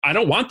I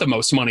don't want the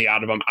most money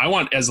out of them. I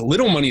want as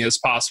little money as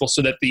possible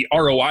so that the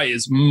ROI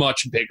is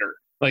much bigger.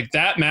 Like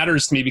that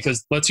matters to me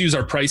because let's use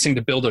our pricing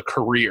to build a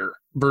career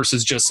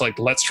versus just like,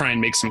 let's try and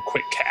make some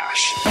quick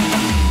cash.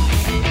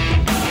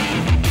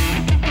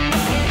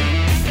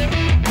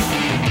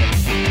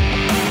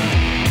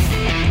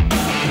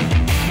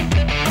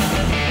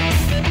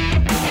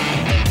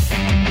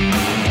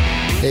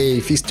 Hey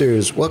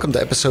Feasters, welcome to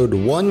episode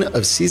 1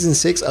 of season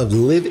 6 of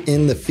Live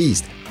in the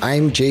Feast.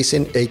 I'm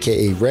Jason,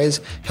 aka Rez,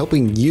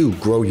 helping you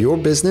grow your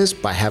business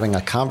by having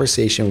a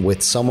conversation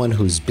with someone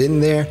who's been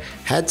there,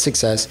 had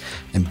success,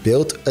 and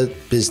built a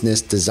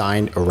business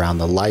designed around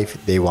the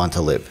life they want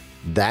to live.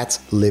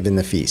 That's Live in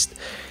the Feast.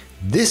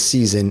 This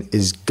season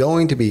is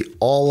going to be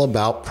all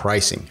about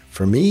pricing.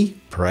 For me,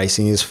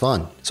 pricing is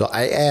fun. So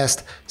I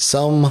asked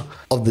some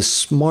of the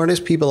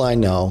smartest people I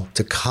know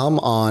to come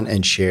on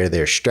and share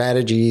their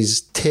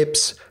strategies,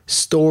 tips,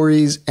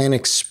 stories, and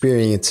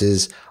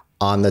experiences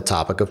on the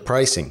topic of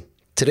pricing.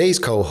 Today's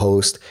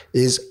co-host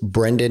is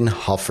Brendan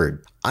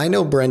Hufford. I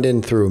know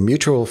Brendan through a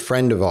mutual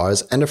friend of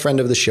ours and a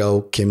friend of the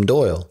show, Kim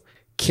Doyle.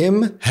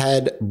 Kim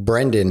had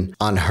Brendan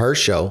on her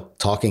show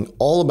talking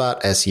all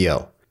about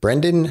SEO.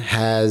 Brendan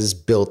has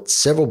built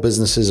several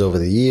businesses over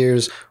the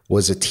years,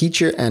 was a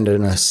teacher and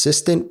an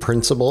assistant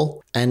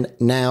principal, and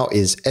now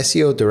is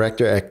SEO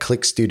director at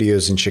Click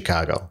Studios in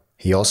Chicago.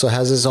 He also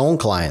has his own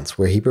clients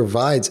where he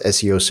provides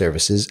SEO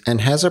services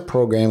and has a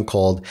program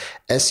called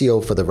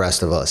SEO for the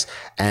Rest of Us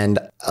and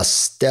a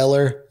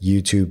stellar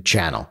YouTube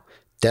channel.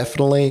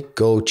 Definitely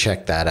go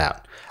check that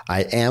out.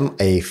 I am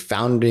a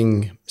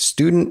founding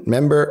student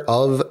member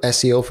of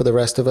SEO for the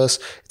Rest of Us.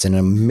 It's an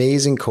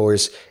amazing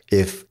course.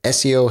 If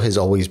SEO has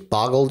always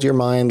boggled your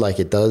mind like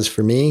it does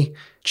for me,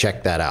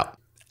 check that out.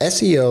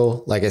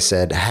 SEO, like I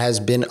said, has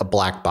been a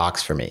black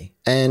box for me,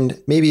 and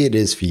maybe it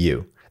is for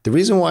you. The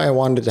reason why I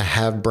wanted to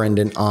have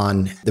Brendan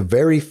on the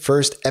very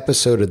first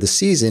episode of the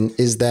season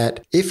is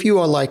that if you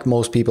are like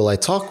most people I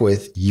talk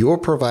with, you're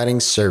providing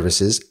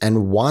services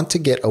and want to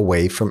get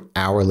away from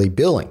hourly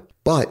billing.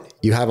 But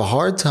you have a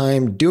hard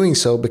time doing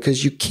so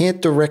because you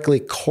can't directly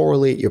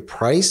correlate your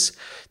price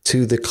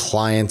to the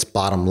client's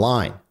bottom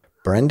line.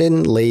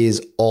 Brendan lays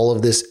all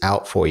of this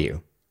out for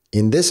you.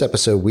 In this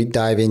episode, we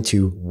dive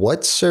into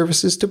what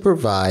services to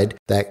provide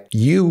that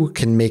you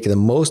can make the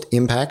most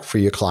impact for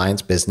your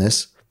client's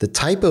business, the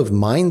type of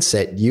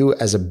mindset you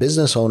as a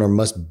business owner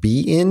must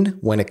be in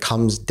when it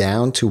comes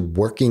down to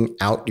working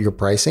out your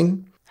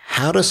pricing,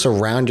 how to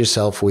surround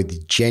yourself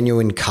with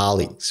genuine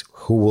colleagues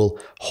who will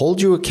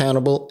hold you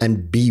accountable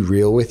and be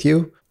real with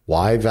you,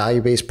 why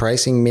value-based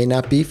pricing may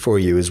not be for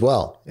you as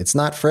well. It's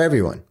not for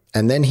everyone.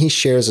 And then he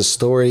shares a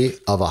story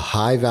of a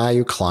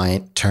high-value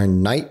client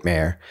turned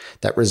nightmare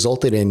that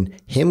resulted in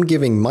him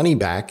giving money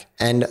back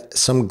and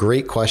some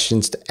great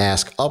questions to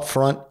ask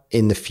upfront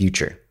in the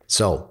future.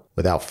 So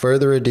without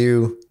further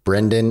ado,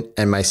 Brendan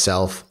and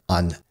myself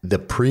on the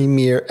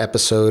premiere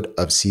episode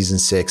of season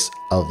 6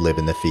 of Live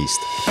in the Feast.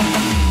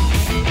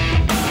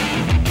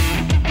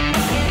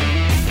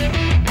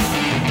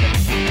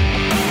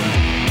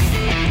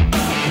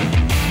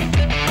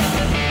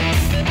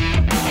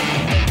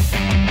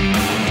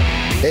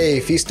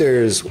 Hey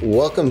Feasters,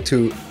 welcome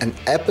to an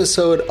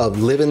episode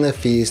of Live in the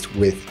Feast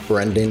with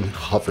Brendan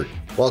Hufford.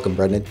 Welcome,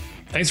 Brendan.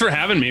 Thanks for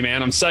having me,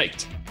 man. I'm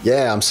psyched.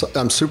 Yeah,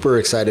 I'm super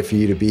excited for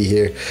you to be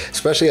here,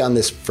 especially on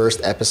this first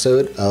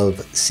episode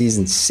of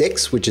season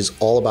 6, which is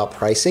all about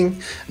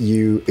pricing.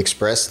 You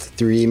expressed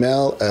through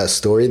email a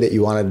story that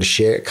you wanted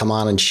to come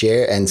on and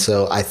share. And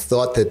so I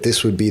thought that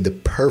this would be the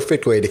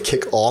perfect way to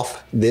kick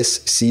off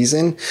this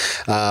season.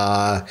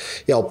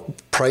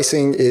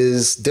 Pricing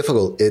is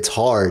difficult. It's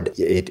hard.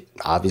 It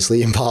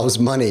obviously involves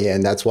money,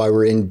 and that's why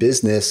we're in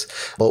business.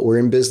 But we're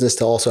in business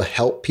to also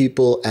help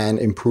people and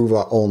improve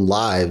our own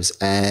lives.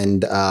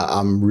 And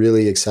I'm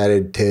really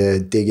excited to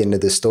dig into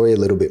this story a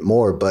little bit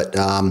more. But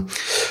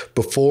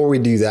before we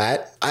do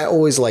that, I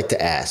always like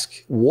to ask,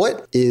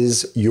 what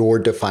is your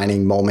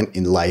defining moment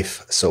in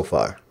life so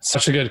far?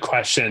 Such a good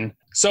question.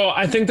 So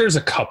I think there's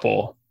a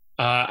couple.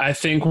 I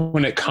think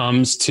when it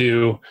comes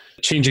to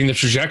changing the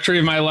trajectory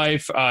of my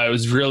life, it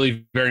was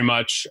really very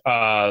much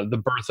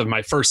the birth of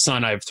my first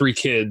son. I have 3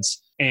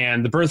 kids,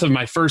 and the birth of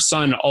my first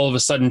son all of a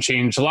sudden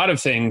changed a lot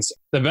of things.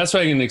 The best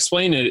way I can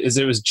explain it is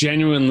it was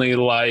genuinely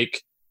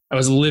like I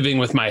was living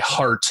with my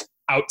heart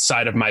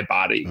outside of my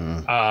body.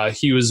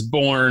 He was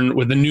born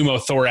with a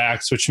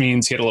pneumothorax, which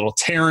means he had a little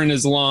tear in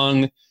his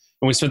lung. And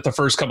we spent the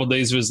first couple of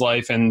days of his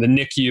life in the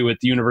NICU at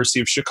the University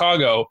of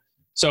Chicago.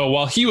 So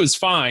while he was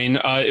fine,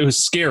 it was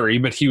scary,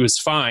 but he was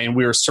fine.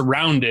 We were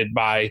surrounded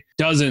by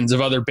dozens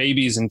of other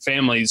babies and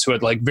families who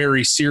had like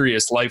very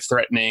serious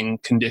life-threatening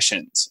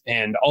conditions.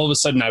 And all of a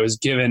sudden I was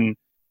given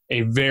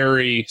a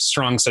very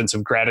strong sense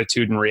of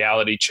gratitude and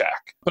reality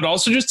check, but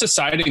also just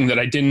deciding that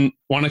I didn't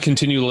want to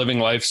continue living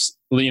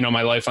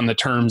my life on the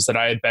terms that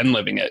I had been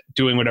living it,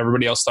 doing what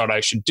everybody else thought I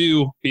should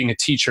do, being a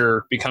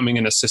teacher, becoming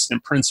an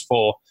assistant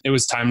principal. It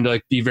was time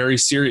to be very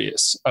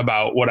serious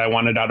about what I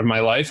wanted out of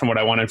my life and what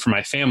I wanted for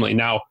my family.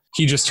 Now,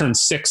 he just turned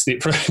 6.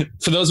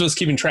 For those of us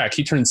keeping track,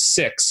 he turned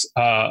 6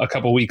 a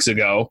couple weeks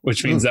ago,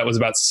 which means that was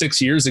about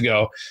 6 years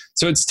ago.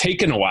 So it's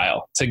taken a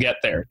while to get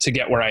there, to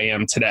get where I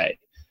am today.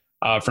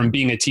 From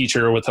being a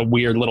teacher with a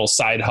weird little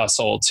side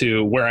hustle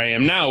to where I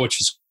am now,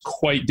 which is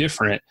quite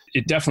different.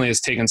 It definitely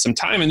has taken some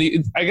time.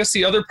 And I guess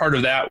the other part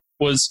of that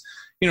was,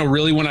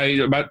 really when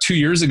about 2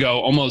 years ago,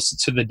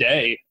 almost to the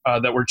day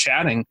that we're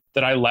chatting,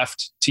 that I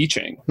left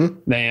teaching.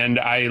 And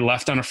I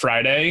left on a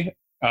Friday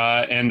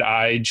and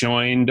I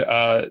joined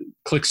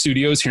Click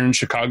Studios here in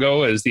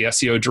Chicago as the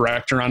SEO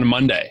director on a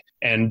Monday.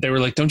 And they were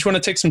like, don't you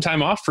want to take some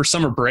time off for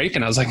summer break?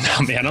 And I was like,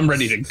 no, man, I'm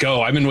ready to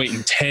go. I've been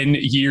waiting 10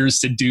 years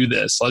to do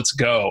this. Let's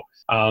go.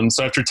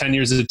 So after 10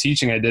 years of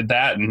teaching, I did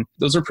that. And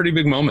those are pretty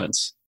big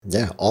moments.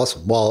 Yeah,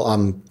 awesome. Well,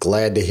 I'm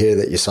glad to hear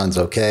that your son's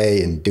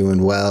okay and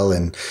doing well.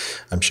 And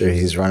I'm sure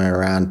he's running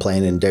around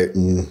playing in dirt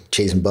and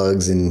chasing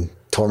bugs and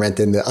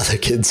tormenting the other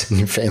kids in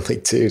your family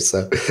too.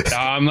 So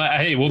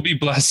hey, we'll be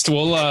blessed.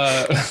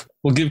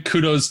 We'll give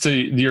kudos to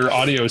your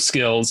audio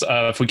skills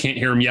if we can't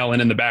hear him yelling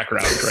in the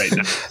background right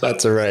now.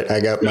 That's all right. I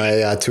got my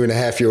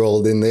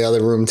 2.5-year-old in the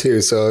other room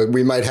too, so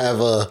we might have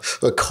a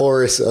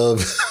chorus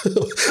of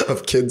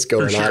of kids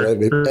going on at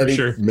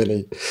any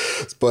minute.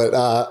 But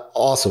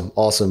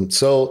awesome.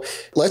 So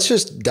let's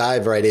just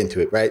dive right into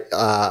it. Right,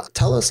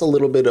 tell us a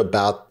little bit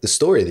about the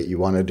story that you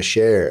wanted to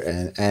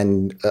share,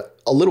 and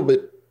a little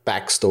bit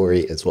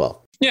backstory as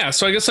well. Yeah.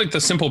 So I guess like the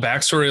simple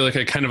backstory, like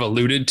I kind of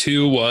alluded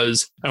to,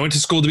 was I went to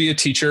school to be a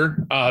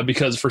teacher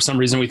because for some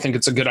reason we think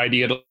it's a good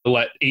idea to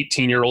let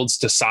 18-year-olds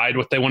decide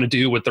what they want to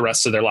do with the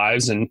rest of their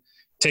lives and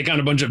take on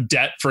a bunch of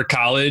debt for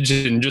college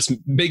and just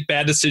make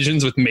bad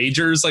decisions with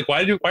majors. Like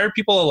why are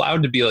people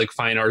allowed to be like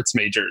fine arts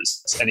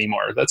majors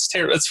anymore? That's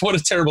what a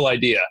terrible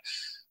idea.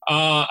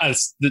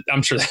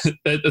 I'm sure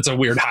that's a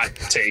weird hot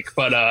take,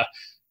 but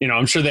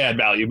I'm sure they add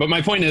value. But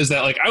my point is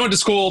that like I went to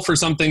school for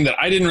something that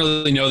I didn't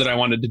really know that I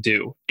wanted to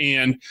do.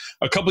 And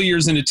a couple of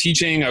years into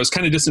teaching, I was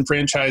kind of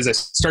disenfranchised. I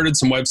started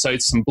some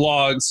websites, some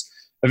blogs.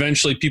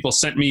 Eventually people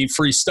sent me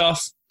free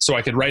stuff so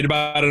I could write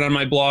about it on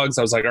my blogs.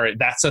 I was like, all right,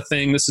 that's a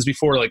thing. This is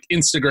before like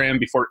Instagram,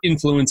 before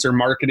influencer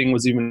marketing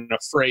was even a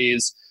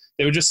phrase.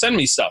 They would just send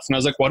me stuff. And I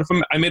was like, what if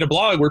I made a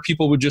blog where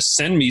people would just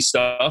send me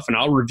stuff and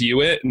I'll review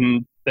it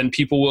and then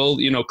people will,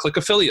 click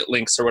affiliate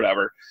links or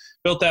whatever.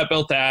 Built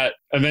that,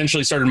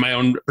 eventually started my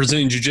own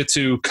Brazilian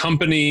Jiu-Jitsu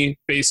company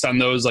based on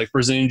those like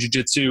Brazilian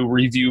Jiu-Jitsu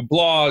review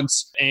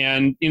blogs.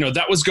 And,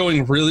 that was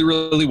going really,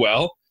 really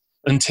well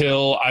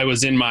until I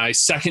was in my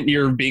second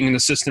year of being an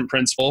assistant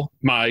principal.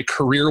 My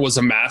career was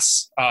a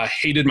mess,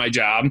 hated my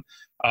job.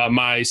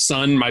 My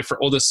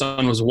oldest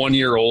son was 1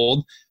 year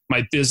old.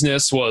 My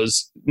business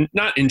was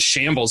not in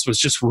shambles, was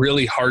just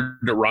really hard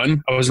to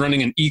run. I was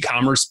running an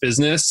e-commerce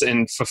business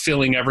and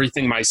fulfilling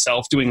everything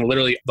myself, doing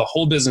literally the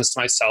whole business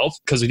myself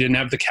because we didn't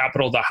have the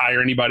capital to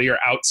hire anybody or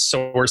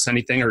outsource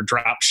anything or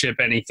drop ship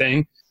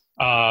anything.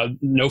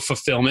 No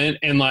fulfillment.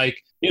 And I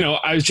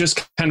was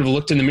just kind of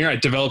looked in the mirror. I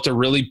developed a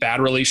really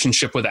bad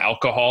relationship with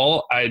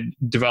alcohol. I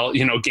developed,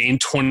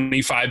 gained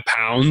 25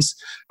 pounds.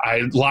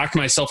 I locked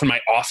myself in my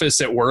office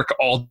at work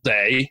all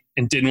day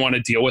and didn't want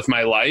to deal with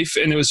my life.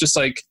 And it was just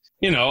like,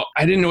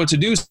 I didn't know what to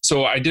do.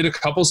 So I did a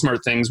couple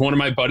smart things. One of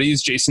my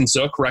buddies, Jason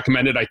Zook,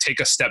 recommended I take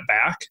a step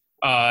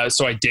back.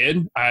 So I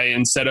did.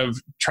 Instead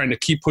of trying to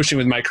keep pushing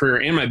with my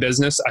career and my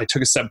business, I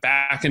took a step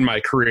back in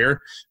my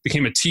career,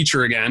 became a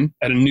teacher again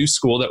at a new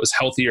school that was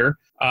healthier,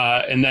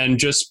 and then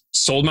just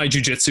sold my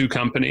jiu-jitsu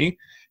company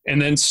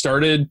and then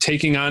started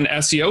taking on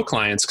SEO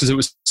clients because it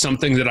was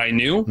something that I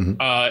knew.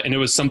 And it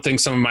was something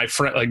some of my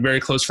very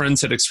close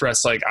friends had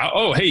expressed like,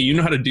 oh, hey, you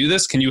know how to do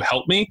this? Can you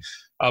help me?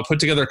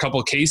 Put together a couple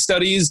of case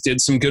studies, did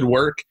some good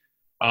work,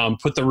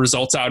 put the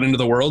results out into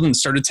the world and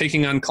started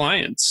taking on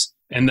clients.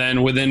 And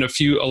then within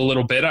a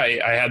little bit,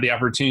 I had the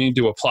opportunity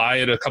to apply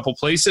at a couple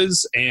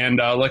places. And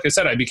like I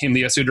said, I became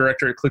the SEO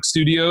director at Click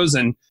Studios.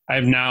 And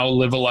I've now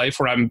live a life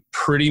where I'm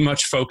pretty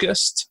much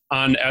focused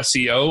on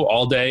SEO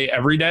all day,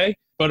 every day,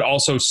 but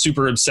also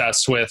super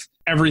obsessed with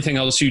everything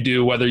else you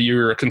do, whether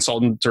you're a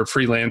consultant or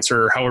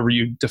freelancer, however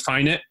you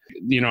define it.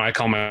 I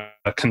call myself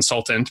a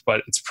consultant,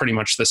 but it's pretty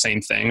much the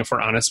same thing. If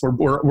we're honest,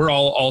 we're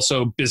all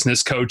also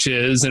business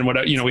coaches and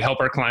we help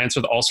our clients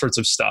with all sorts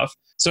of stuff.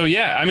 So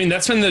yeah,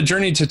 that's been the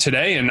journey to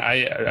today. And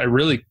I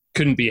really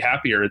couldn't be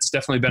happier. It's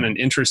definitely been an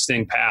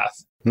interesting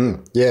path.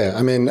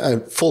 Yeah.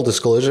 Full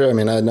disclosure,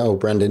 I know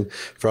Brendan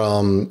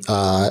from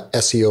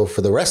SEO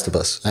for the Rest of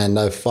Us, and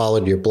I've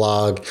followed your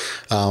blog.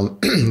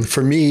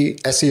 For me,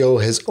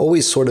 SEO has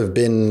always sort of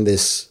been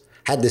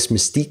had this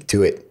mystique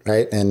to it,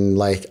 right?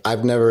 And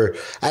I've never,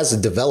 as a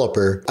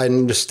developer, I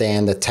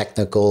understand the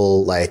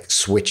technical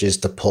switches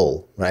to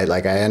pull, right?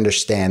 I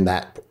understand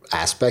that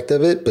aspect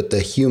of it, but the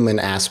human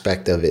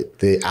aspect of it,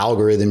 the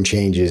algorithm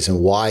changes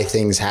and why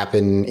things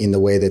happen in the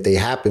way that they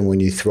happen when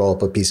you throw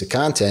up a piece of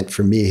content,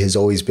 for me has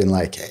always been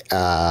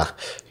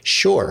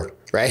sure,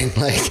 right?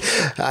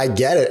 Like, I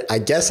get it. I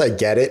guess I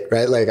get it,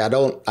 right? Like, I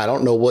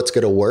don't know what's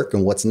going to work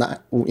and what's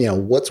not,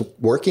 what's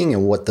working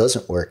and what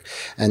doesn't work.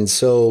 And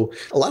so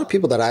a lot of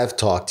people that I've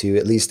talked to,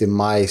 at least in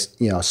my,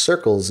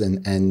 circles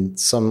and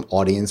some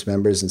audience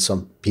members and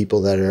some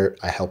people that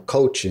I help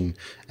coach and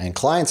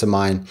clients of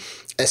mine,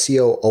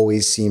 SEO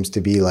always seems to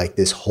be like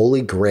this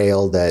holy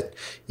grail that,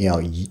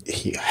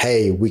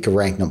 hey, we could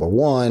rank number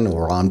one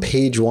or on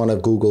page one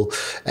of Google.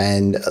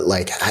 And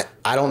like,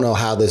 I don't know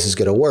how this is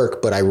going to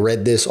work, but I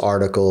read this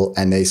article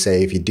and they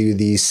say, if you do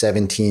these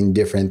 17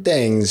 different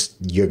things,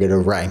 you're going to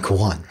rank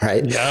one,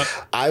 right? Yeah.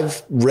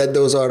 I've read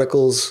those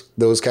articles,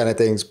 those kind of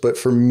things. But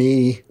for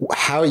me,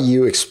 how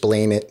you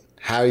explain it,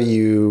 how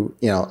you,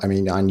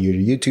 on your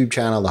YouTube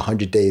channel, the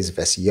 100 Days of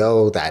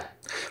SEO, that,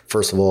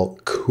 first of all,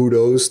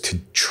 kudos to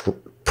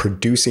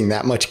producing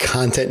that much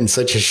content in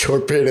such a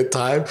short period of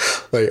time.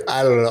 Like,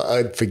 I don't know,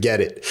 I'd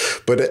forget it.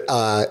 But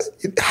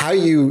how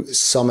you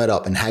sum it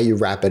up and how you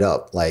wrap it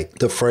up, like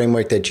the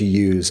framework that you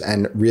use,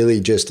 and really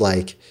just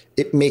like,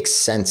 it makes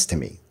sense to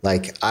me.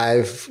 Like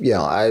I've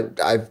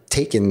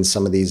taken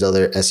some of these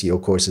other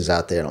SEO courses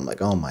out there and I'm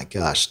like, oh my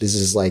gosh, this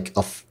is like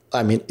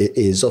it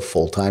is a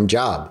full-time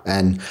job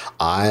and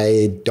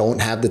I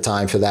don't have the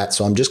time for that.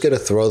 So I'm just going to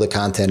throw the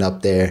content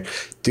up there,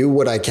 do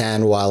what I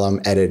can while I'm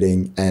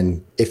editing.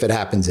 And if it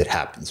happens, it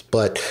happens.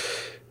 But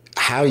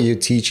how you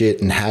teach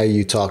it and how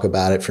you talk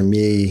about it, for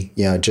me,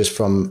 just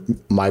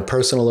from my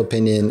personal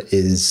opinion,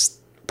 is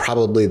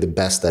probably the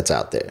best that's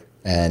out there.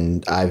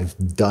 And I've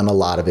done a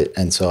lot of it.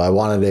 And so I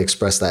wanted to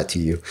express that to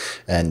you.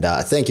 And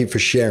thank you for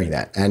sharing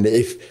that. And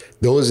if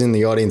those in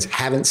the audience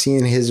haven't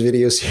seen his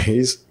video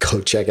series,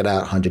 go check it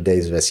out, 100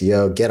 Days of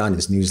SEO. Get on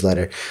his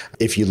newsletter.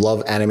 If you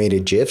love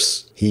animated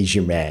GIFs, he's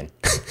your man.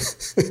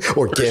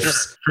 Or for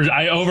GIFs. Sure.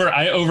 I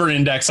over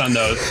index on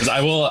those.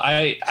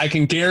 I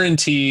can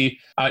guarantee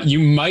you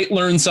might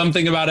learn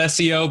something about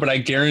SEO, but I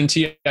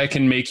guarantee I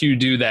can make you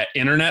do that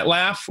internet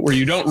laugh where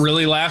you don't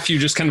really laugh. You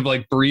just kind of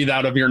like breathe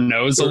out of your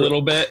nose a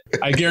little bit.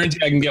 I guarantee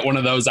I can get one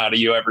of those out of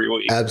you every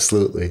week.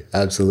 Absolutely.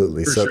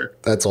 Absolutely. For so sure.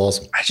 That's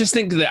awesome. I just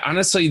think that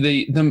honestly,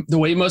 the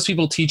way most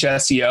people teach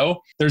SEO,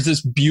 there's this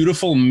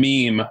beautiful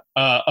meme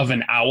of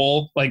an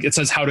owl. Like it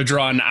says how to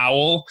draw an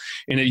owl,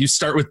 and you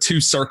start with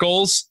 2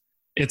 circles.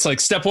 It's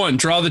like step 1,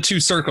 draw the 2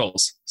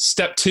 circles.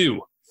 Step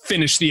 2,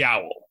 finish the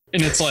owl.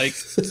 And it's like,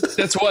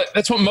 that's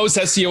what most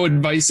SEO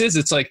advice is.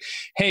 It's like,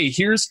 hey,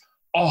 here's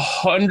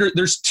 100,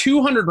 there's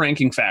 200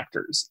 ranking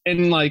factors.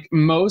 And like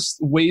most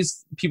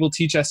ways people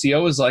teach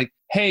SEO is like,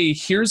 hey,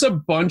 here's a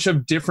bunch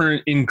of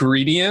different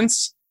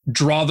ingredients,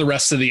 draw the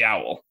rest of the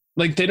owl.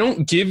 Like they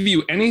don't give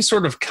you any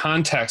sort of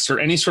context or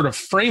any sort of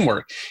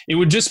framework. It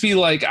would just be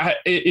like,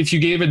 if you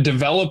gave a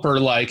developer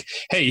like,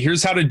 hey,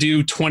 here's how to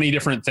do 20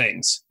 different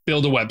things,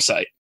 build a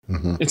website.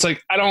 Mm-hmm. It's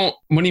like,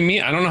 what do you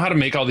mean? I don't know how to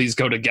make all these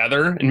go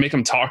together and make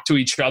them talk to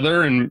each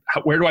other. And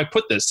where do I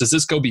put this? Does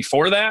this go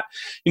before that?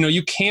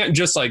 You can't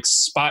just like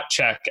spot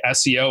check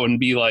SEO and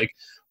be like,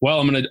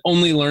 well, I'm going to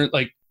only learn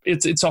like,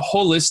 it's a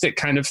holistic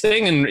kind of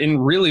thing.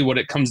 And really what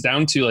it comes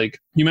down to, like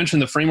you mentioned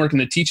the framework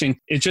and the teaching,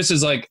 it just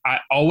is like, I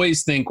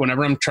always think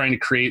whenever I'm trying to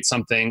create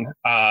something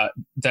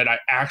that I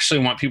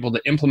actually want people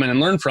to implement and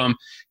learn from,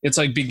 it's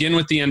like begin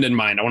with the end in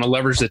mind. I want to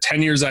leverage the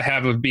 10 years I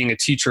have of being a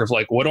teacher of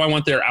like, what do I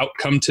want their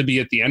outcome to be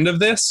at the end of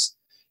this?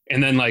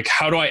 And then like,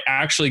 how do I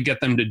actually get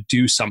them to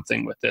do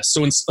something with this?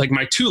 So it's like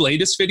my 2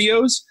 latest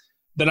videos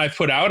that I've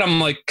put out, I'm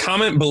like,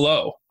 comment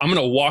below. I'm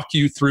going to walk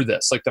you through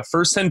this. Like the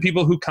first 10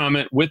 people who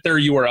comment with their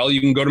URL,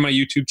 you can go to my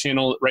YouTube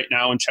channel right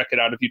now and check it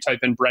out. If you type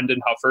in Brendan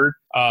Hufford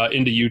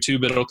into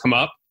YouTube, it'll come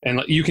up.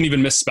 And you can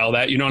even misspell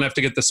that. You don't have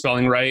to get the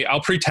spelling right.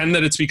 I'll pretend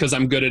that it's because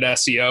I'm good at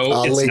SEO.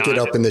 I'll link it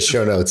up in the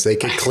show notes. They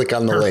can click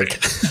on the link.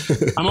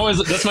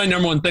 That's my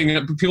number one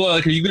thing. People are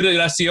like, are you good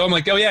at SEO? I'm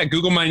like, oh yeah,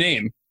 Google my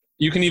name.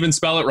 You can even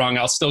spell it wrong.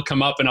 I'll still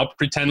come up and I'll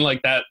pretend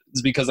like that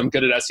is because I'm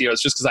good at SEO.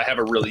 It's just because I have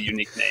a really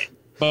unique name.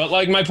 But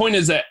like my point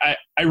is that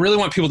I really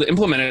want people to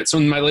implement it. So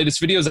in my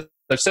latest videos,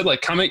 I've said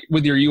like comment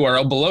with your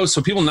URL below so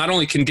people not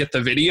only can get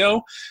the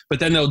video, but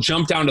then they'll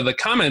jump down to the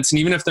comments. And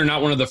even if they're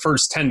not one of the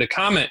first 10 to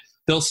comment,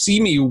 they'll see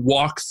me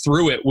walk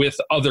through it with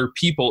other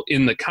people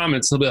in the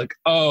comments. They'll be like,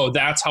 oh,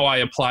 that's how I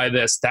apply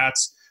this.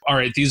 That's all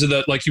right. These are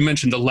the, like you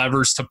mentioned, the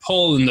levers to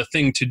pull and the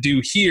thing to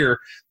do here.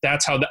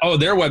 That's how,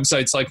 their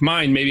website's like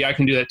mine. Maybe I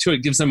can do that too.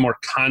 It gives them more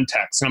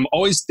context. And I'm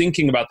always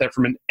thinking about that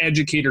from an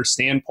educator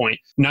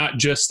standpoint, not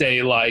just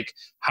a like,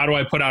 how do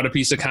I put out a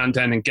piece of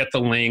content and get the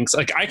links?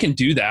 Like I can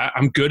do that.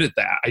 I'm good at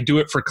that. I do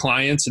it for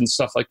clients and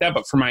stuff like that.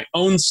 But for my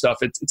own stuff,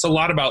 it's a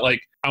lot about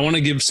like, I want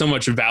to give so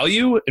much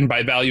value. And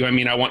by value, I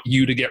mean, I want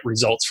you to get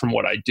results from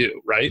what I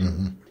do. Right.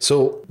 Mm-hmm.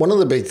 So one of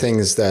the big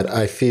things that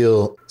I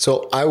feel,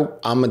 so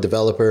I'm a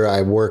developer.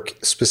 I work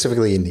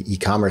specifically in the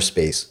e-commerce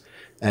space.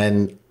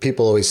 And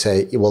people always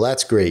say, well,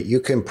 that's great.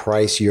 You can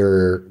price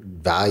your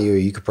value,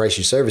 you can price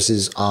your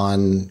services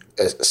on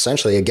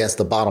essentially against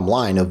the bottom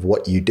line of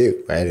what you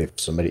do, right? If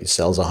somebody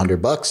sells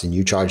 $100 and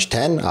you charge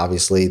 10,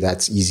 obviously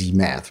that's easy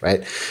math,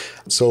 right?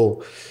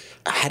 So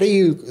how do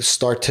you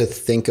start to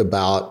think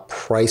about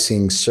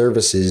pricing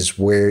services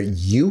where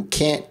you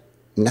can't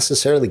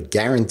necessarily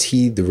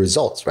guarantee the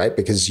results, right?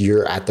 Because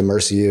you're at the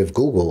mercy of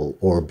Google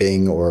or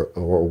Bing or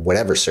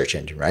whatever search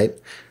engine, right?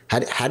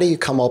 How do you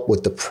come up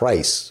with the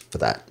price for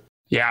that?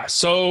 Yeah.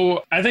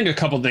 So I think a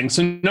couple things.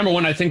 So number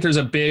one, I think there's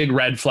a big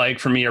red flag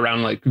for me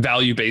around like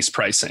value-based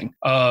pricing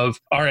of,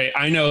 all right,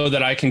 I know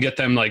that I can get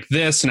them like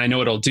this and I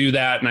know it'll do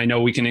that. And I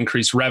know we can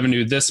increase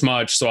revenue this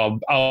much. So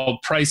I'll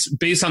price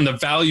based on the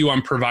value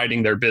I'm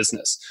providing their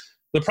business.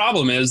 The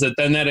problem is that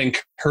then that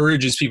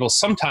encourages people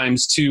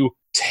sometimes to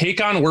take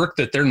on work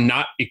that they're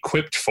not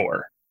equipped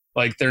for.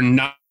 Like they're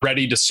not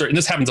ready to serve. And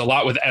this happens a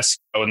lot with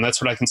SEO. And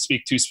that's what I can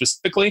speak to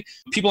specifically.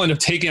 People end up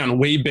taking on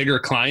way bigger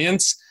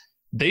clients.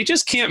 They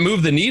just can't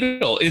move the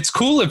needle. It's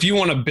cool if you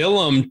want to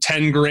bill them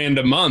 10 grand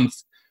a month,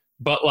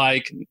 but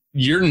like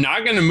you're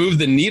not going to move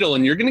the needle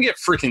and you're going to get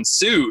freaking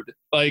sued.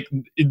 Like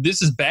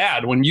this is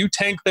bad. When you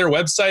tank their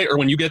website or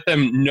when you get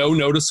them no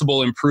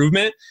noticeable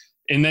improvement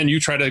and then you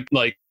try to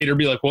like later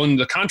be like, well, in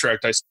the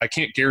contract, I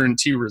can't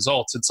guarantee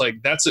results. It's like,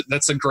 that's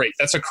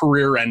a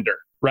career ender,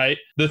 right?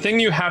 The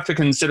thing you have to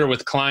consider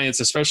with clients,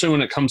 especially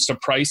when it comes to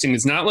pricing,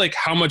 is not like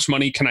how much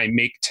money can I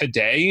make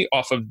today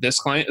off of this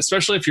client,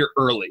 especially if you're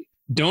early.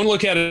 Don't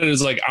look at it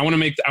as like, I want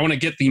to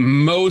get the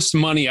most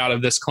money out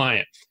of this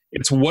client.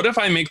 It's what if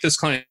I make this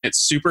client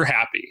super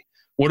happy?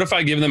 What if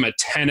I give them a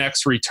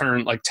 10x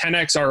return, like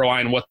 10x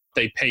ROI on what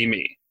they pay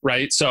me,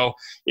 right? So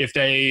if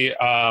they,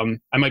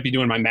 I might be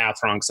doing my math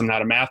wrong because I'm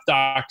not a math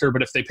doctor,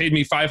 but if they paid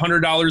me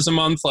 $500 a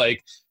month,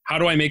 like how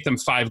do I make them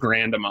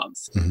 $5,000 a month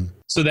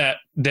so that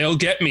they'll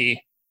get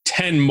me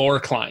 10 more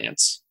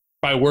clients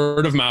by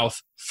word of mouth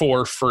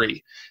for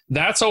free?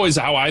 That's always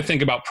how I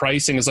think about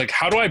pricing, is like,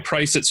 how do I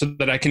price it so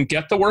that I can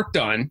get the work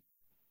done,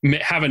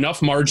 have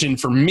enough margin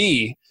for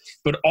me,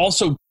 but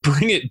also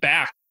bring it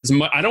back.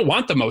 I don't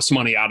want the most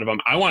money out of them.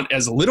 I want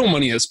as little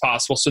money as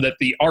possible so that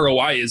the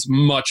ROI is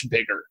much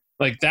bigger.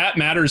 Like that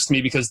matters to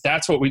me because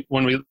that's what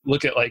when we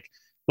look at like,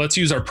 let's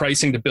use our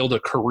pricing to build a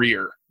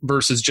career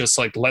versus just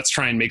like, let's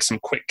try and make some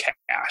quick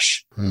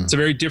cash. It's a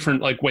very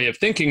different like way of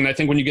thinking. And I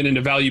think when you get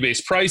into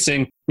value-based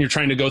pricing, you're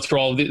trying to go through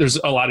all of there's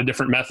a lot of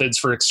different methods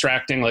for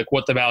extracting like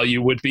what the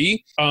value would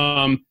be.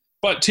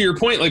 But to your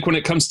point, like when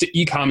it comes to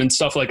e-com and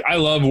stuff, like I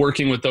love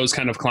working with those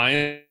kind of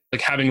clients,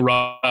 like having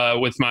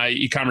with my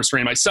e-commerce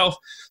brand myself,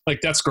 like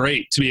that's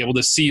great to be able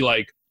to see,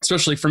 like,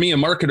 especially for me, a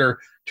marketer,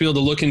 to be able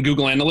to look in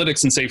Google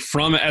Analytics and say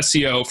from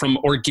SEO, from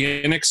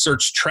organic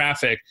search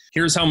traffic,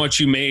 here's how much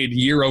you made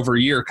year over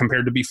year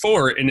compared to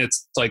before. And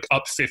it's like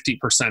up 50%,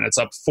 it's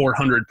up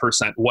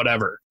 400%,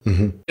 whatever.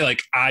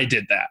 Like I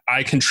did that.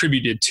 I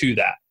contributed to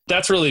that.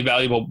 That's really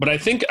valuable. But I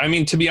think, I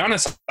mean, to be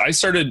honest, I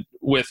started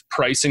with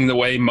pricing the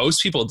way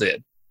most people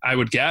did, I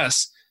would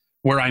guess,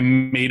 where I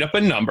made up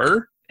a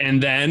number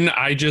and then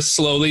I just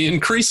slowly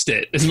increased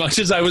it as much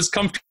as I was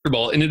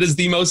comfortable. And it is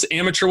the most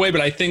amateur way,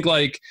 but I think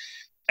like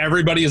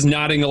everybody is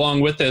nodding along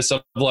with this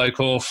of like,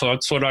 oh,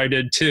 that's what I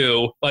did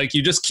too. Like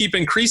you just keep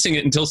increasing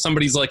it until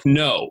somebody's like,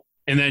 no.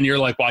 And then you're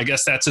like, well, I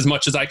guess that's as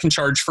much as I can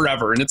charge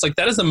forever. And it's like,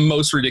 that is the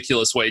most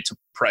ridiculous way to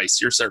price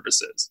your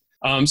services.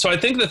 So I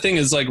think the thing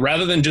is like,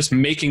 rather than just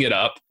making it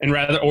up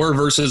or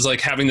versus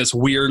like having this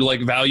weird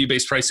like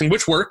value-based pricing,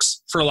 which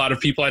works for a lot of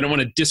people. I don't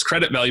want to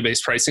discredit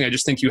value-based pricing. I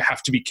just think you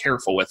have to be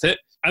careful with it.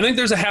 I think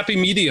there's a happy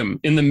medium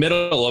in the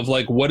middle of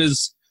like, what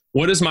is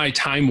my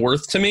time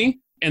worth to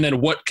me? And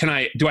then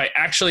do I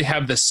actually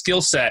have the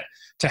skill set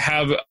to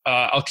have,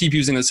 I'll keep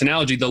using this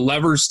analogy, the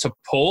levers to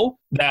pull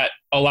that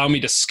allow me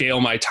to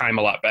scale my time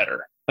a lot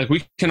better. Like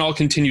we can all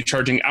continue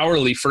charging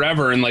hourly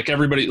forever. And like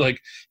everybody like,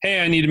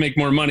 hey, I need to make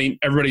more money.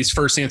 Everybody's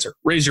first answer,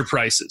 raise your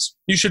prices.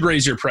 You should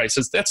raise your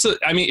prices.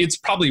 It's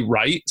probably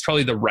right. It's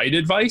probably the right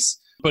advice,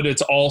 but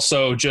it's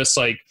also just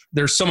like,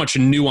 there's so much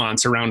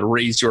nuance around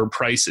raise your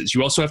prices.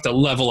 You also have to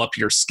level up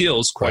your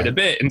skills quite a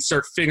bit and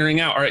start figuring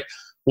out, all right,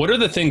 what are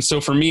the things? So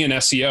for me in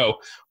SEO,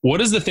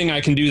 what is the thing I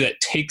can do that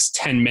takes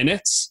 10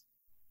 minutes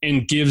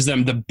and gives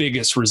them the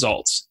biggest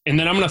results? And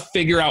then I'm going to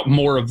figure out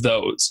more of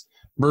those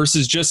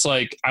versus just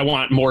like, I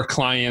want more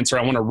clients or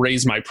I want to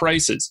raise my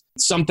prices.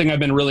 Something I've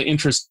been really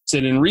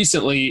interested in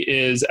recently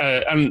is,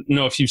 I don't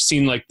know if you've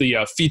seen like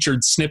the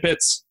featured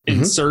snippets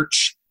in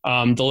search,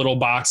 the little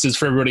boxes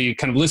for everybody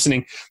kind of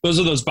listening. Those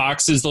are those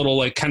boxes, little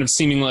like kind of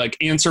seeming like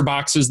answer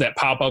boxes that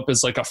pop up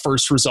as like a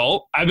first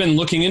result. I've been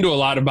looking into a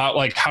lot about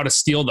like how to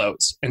steal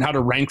those and how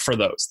to rank for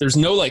those. There's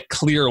no like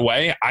clear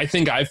way. I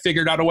think I've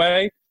figured out a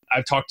way.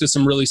 I've talked to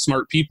some really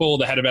smart people,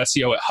 the head of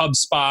SEO at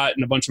HubSpot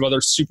and a bunch of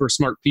other super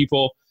smart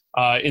people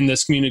in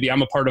this community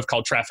I'm a part of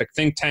called Traffic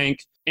Think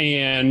Tank.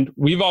 And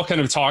we've all kind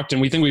of talked and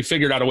we think we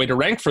figured out a way to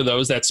rank for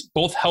those that's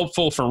both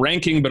helpful for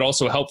ranking, but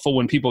also helpful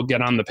when people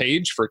get on the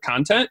page for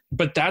content.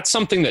 But that's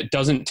something that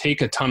doesn't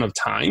take a ton of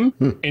time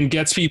and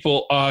gets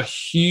people a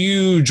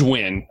huge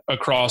win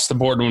across the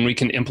board when we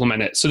can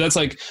implement it. So that's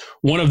like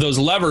one of those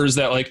levers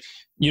that like,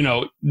 you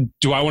know,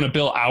 do I want to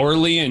bill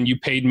hourly and you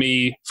paid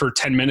me for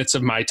 10 minutes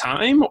of my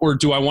time? Or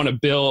do I want to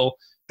bill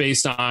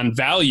based on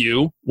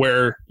value,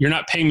 where you're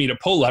not paying me to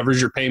pull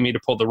levers, you're paying me to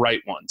pull the right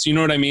ones. You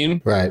know what I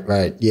mean?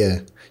 Right.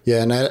 Yeah.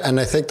 And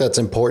I think that's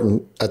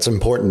important. That's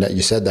important that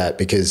you said that,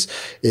 because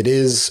it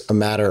is a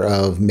matter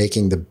of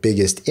making the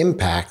biggest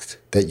impact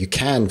that you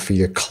can for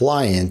your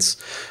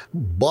clients.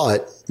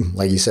 But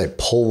like you said,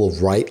 pull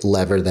the right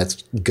lever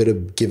that's going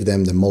to give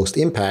them the most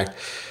impact.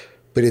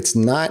 But it's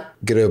not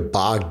going to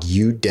bog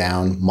you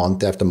down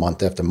month after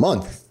month after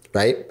month,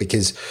 right?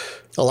 Because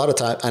a lot of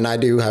time, and I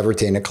do have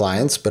retainer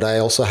clients, but I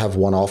also have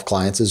one-off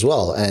clients as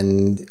well.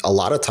 And a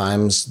lot of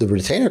times the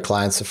retainer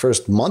clients, the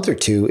first month or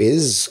two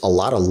is a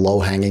lot of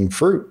low-hanging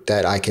fruit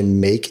that I can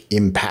make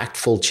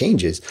impactful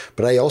changes.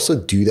 But I also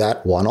do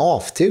that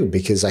one-off too,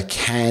 because I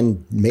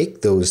can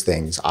make those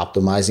things,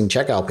 optimizing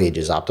checkout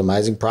pages,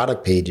 optimizing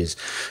product pages,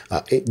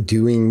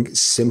 doing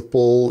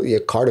simple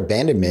cart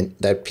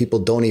abandonment that people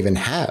don't even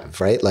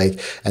have, right?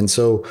 And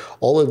so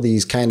all of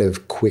these kind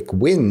of quick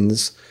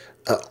wins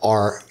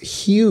are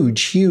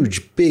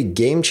huge, big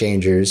game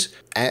changers.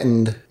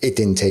 And it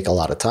didn't take a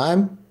lot of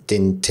time,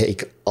 didn't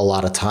take a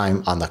lot of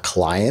time on the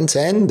client's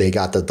end. They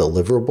got the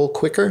deliverable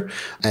quicker,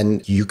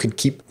 and you could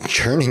keep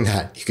churning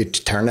that. You could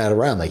turn that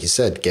around. Like you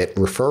said, get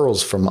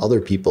referrals from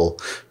other people,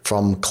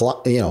 from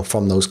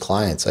those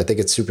clients. I think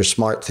it's super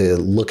smart to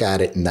look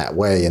at it in that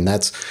way. And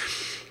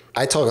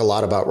I talk a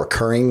lot about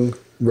recurring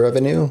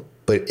revenue,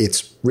 but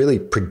it's really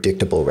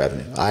predictable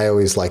revenue. I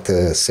always like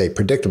to say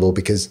predictable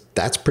because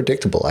that's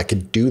predictable. I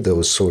could do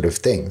those sort of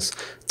things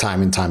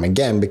time and time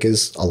again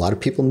because a lot of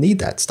people need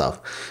that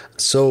stuff.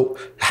 So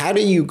how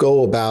do you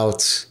go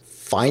about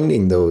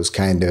finding those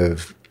kind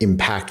of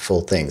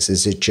impactful things?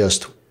 Is it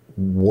just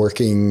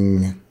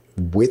working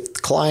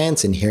with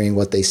clients and hearing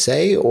what they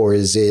say? Or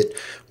is it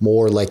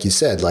more like you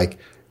said, like,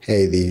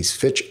 hey, these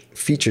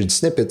featured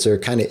snippets are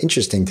kind of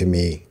interesting to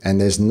me and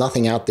there's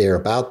nothing out there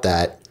about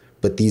that,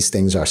 but these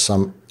things are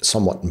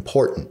somewhat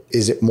important?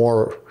 Is it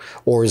more,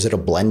 or is it a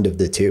blend of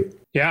the two?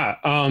 Yeah,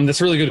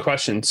 that's a really good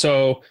question.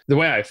 So the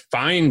way I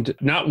find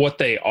not what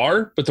they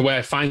are, but the way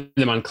I find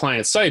them on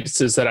client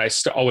sites is that I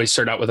always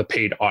start out with a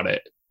paid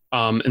audit.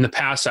 In the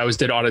past, I always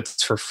did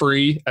audits for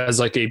free as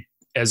like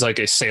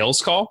a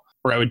sales call,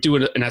 where I would do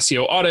an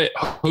SEO audit,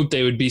 hope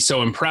they would be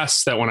so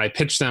impressed that when I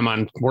pitched them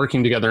on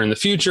working together in the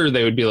future,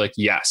 they would be like,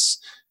 yes.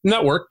 And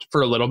that worked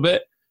for a little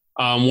bit.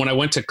 When I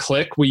went to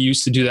Click, we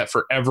used to do that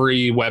for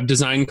every web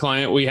design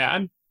client we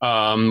had.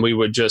 We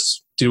would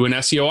just do an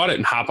SEO audit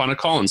and hop on a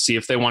call and see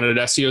if they wanted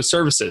SEO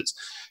services.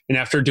 And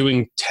after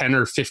doing 10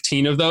 or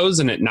 15 of those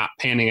and it not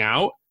panning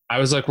out, I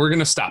was like, we're going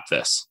to stop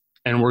this.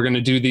 And we're going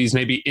to do these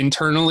maybe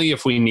internally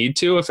if we need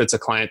to, if it's a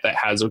client that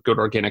has a good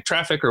organic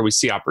traffic or we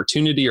see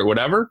opportunity or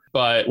whatever.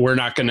 But we're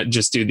not going to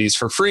just do these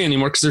for free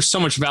anymore because there's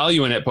so much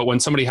value in it. But when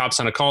somebody hops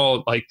on a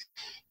call, like,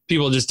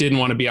 people just didn't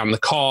want to be on the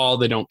call.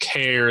 They don't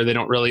care. They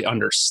don't really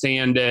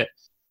understand it.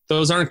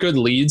 Those aren't good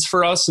leads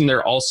for us. And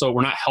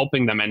we're not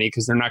helping them any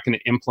because they're not going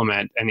to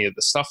implement any of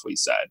the stuff we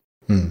said.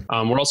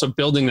 We're also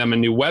building them a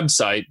new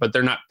website, but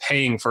they're not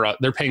paying for us.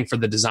 They're paying for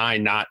the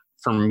design, not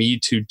for me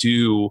to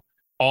do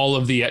all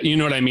of the, you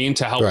know what I mean?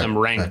 To help them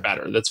rank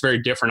better. That's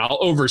very different. I'll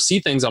oversee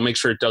things. I'll make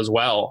sure it does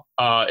well.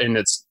 And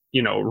it's,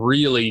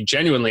 really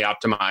genuinely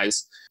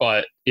optimized.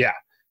 But yeah.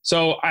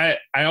 So I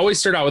always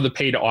start out with a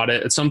paid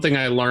audit. It's something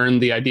I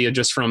learned the idea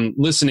just from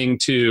listening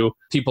to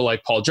people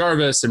like Paul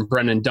Jarvis and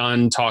Brendan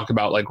Dunn talk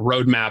about like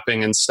road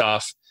mapping and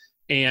stuff.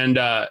 And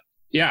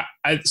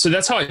so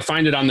that's how I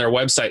find it on their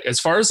website. As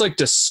far as like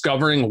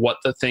discovering what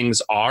the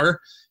things are,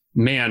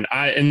 man,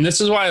 and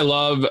this is why I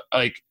love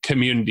like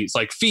communities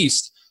like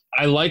Feast.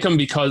 I like them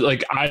because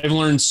like I've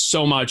learned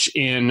so much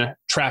in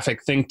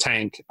Traffic Think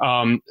Tank.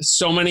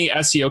 So many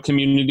SEO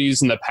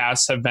communities in the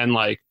past have been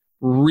like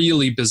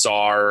really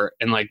bizarre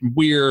and like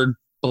weird,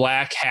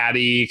 black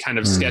hatty kind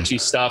of sketchy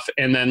stuff.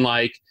 And then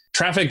like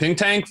Traffic Think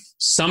Tank,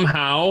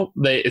 somehow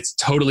it's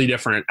totally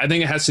different. I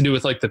think it has to do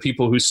with like the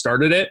people who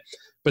started it,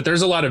 but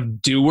there's a lot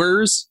of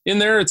doers in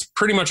there. It's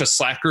pretty much a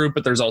Slack group,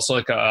 but there's also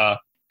like a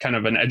kind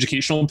of an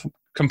educational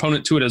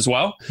component to it as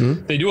well.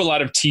 They do a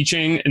lot of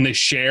teaching and they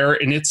share,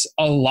 and it's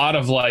a lot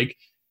of like,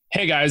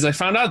 hey guys, I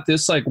found out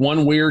this like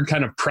one weird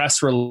kind of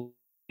press release.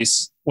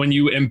 When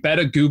you embed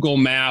a Google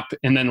map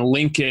and then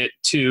link it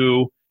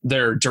to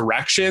their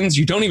directions,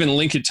 you don't even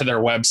link it to their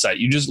website.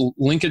 You just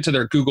link it to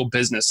their Google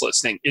business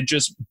listing. It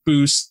just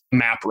boosts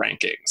map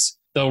rankings.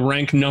 They'll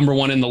rank number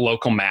one in the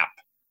local map.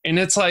 And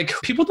it's like,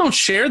 people don't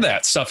share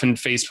that stuff in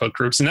Facebook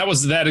groups. And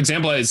that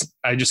example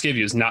I just gave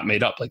you is not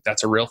made up. Like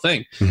that's a real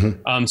thing.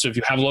 So if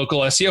you have local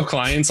SEO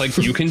clients, like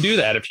you can do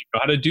that if you know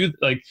how to do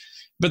like,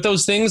 but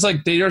those things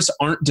like they just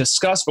aren't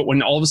discussed. But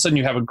when all of a sudden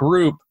you have a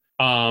group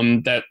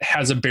that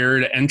has a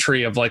barrier to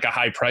entry of like a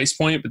high price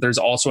point, but there's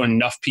also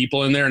enough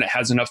people in there and it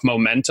has enough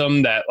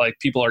momentum that like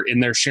people are in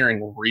there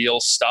sharing real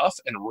stuff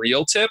and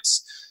real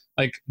tips,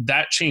 like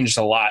that changed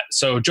a lot.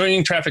 So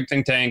joining Traffic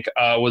Think Tank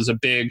was a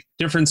big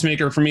difference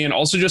maker for me, and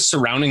also just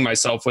surrounding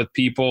myself with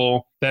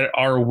people that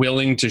are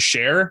willing to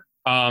share.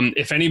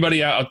 If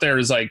anybody out there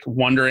is like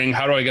wondering,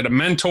 how do I get a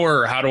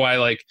mentor, or how do I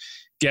like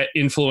get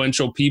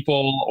influential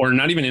people, or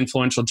not even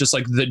influential, just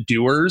like the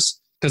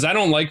doers because I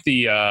don't like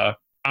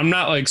I'm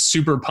not like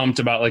super pumped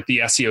about like the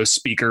SEO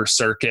speaker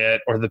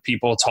circuit or the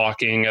people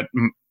talking at,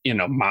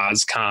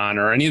 MozCon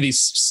or any of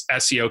these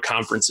SEO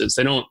conferences.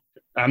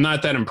 I'm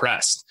not that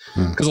impressed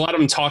because a lot of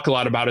them talk a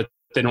lot about it.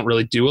 They don't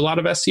really do a lot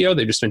of SEO.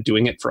 They've just been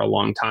doing it for a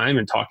long time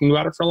and talking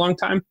about it for a long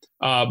time.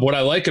 What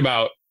I like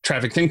about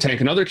Traffic Think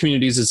Tank and other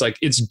communities is like,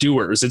 it's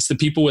doers. It's the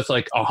people with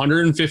like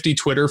 150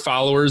 Twitter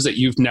followers that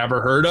you've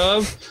never heard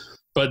of,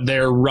 but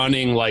they're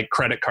running like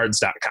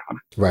creditcards.com.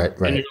 Right.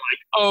 And you're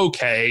like,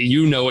 okay,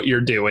 you know what you're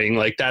doing.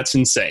 Like, that's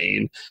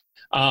insane.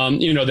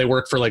 They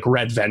work for like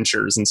Red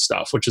Ventures and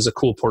stuff, which is a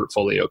cool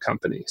portfolio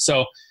company.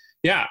 So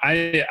yeah,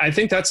 I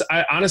think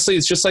honestly,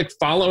 it's just like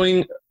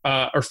following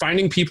or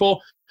finding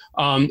people.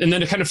 And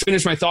then to kind of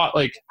finish my thought,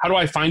 like, how do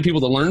I find people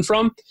to learn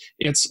from?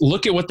 It's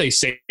look at what they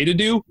say to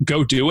do,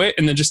 go do it,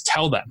 and then just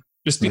tell them.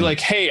 Just be like,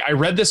 hey, I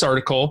read this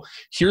article.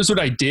 Here's what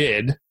I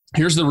did.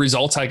 Here's the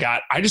results I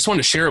got. I just want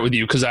to share it with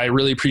you because I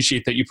really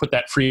appreciate that you put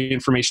that free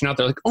information out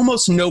there. Like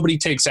almost nobody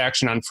takes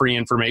action on free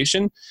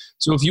information.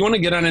 So if you want to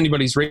get on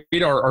anybody's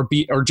radar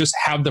or just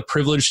have the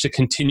privilege to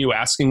continue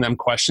asking them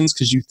questions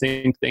because you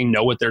think they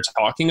know what they're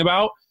talking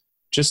about,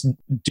 just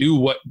do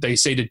what they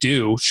say to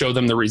do, show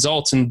them the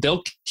results, and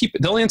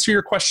they'll answer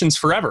your questions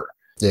forever.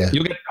 Yeah.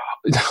 You'll get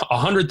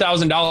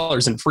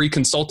 $100,000 in free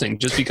consulting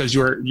just because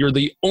you're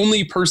the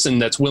only person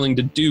that's willing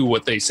to do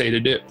what they say to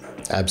do.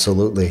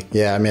 Absolutely.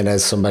 Yeah. I mean,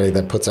 as somebody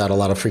that puts out a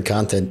lot of free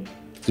content,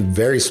 a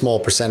very small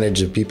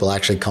percentage of people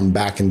actually come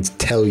back and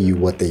tell you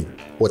what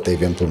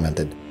they've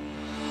implemented.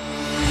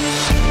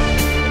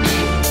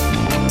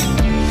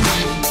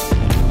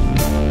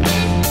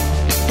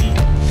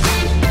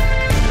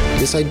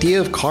 This idea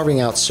of carving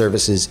out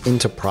services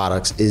into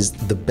products is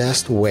the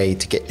best way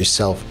to get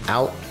yourself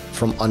out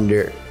from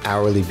under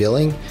hourly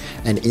billing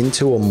and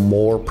into a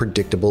more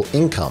predictable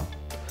income.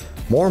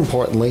 More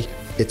importantly,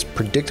 it's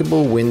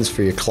predictable wins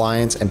for your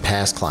clients and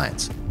past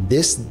clients.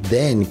 This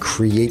then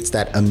creates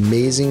that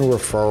amazing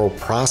referral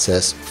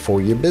process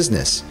for your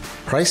business.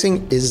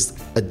 Pricing is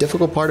a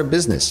difficult part of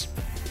business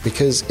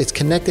because it's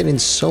connected in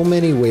so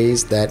many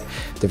ways that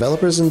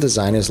developers and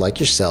designers like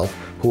yourself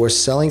who are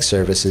selling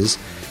services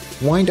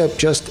wind up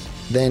just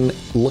then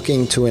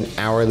looking to an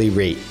hourly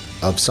rate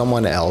of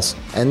someone else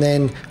and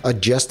then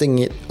adjusting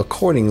it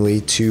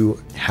accordingly to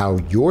how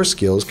your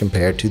skills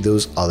compare to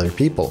those other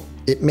people.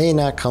 It may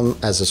not come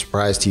as a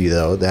surprise to you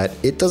though that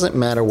it doesn't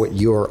matter what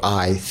you or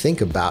I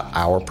think about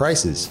our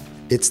prices.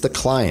 It's the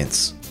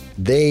clients.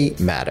 They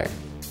matter.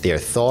 Their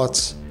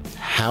thoughts,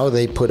 how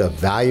they put a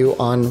value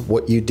on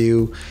what you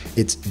do.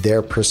 It's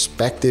their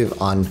perspective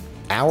on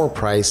our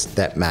price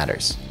that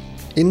matters.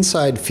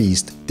 Inside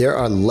Feast, there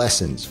are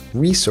lessons,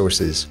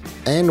 resources,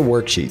 and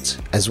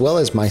worksheets, as well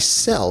as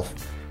myself,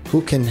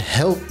 who can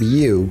help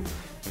you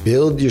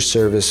build your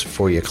service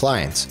for your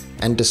clients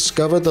and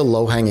discover the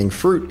low-hanging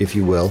fruit, if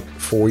you will,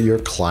 for your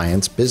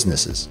clients'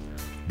 businesses.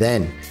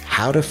 Then,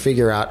 how to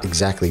figure out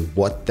exactly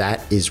what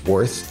that is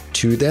worth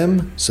to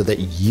them so that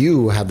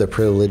you have the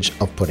privilege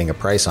of putting a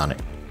price on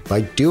it. By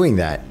doing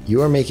that,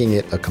 you are making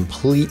it a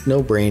complete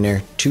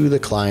no-brainer to the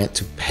client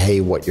to pay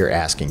what you're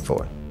asking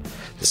for.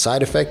 The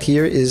side effect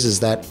here is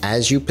that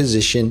as you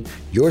position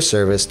your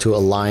service to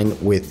align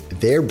with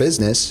their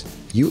business,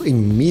 you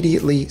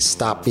immediately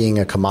stop being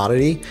a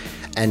commodity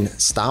and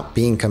stop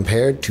being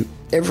compared to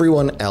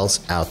everyone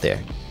else out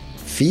there.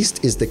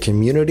 Feast is the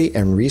community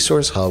and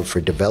resource hub for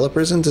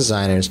developers and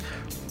designers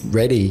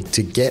ready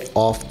to get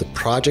off the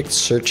project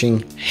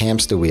searching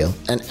hamster wheel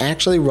and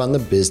actually run the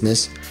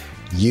business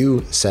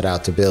you set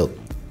out to build.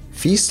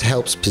 Feast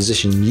helps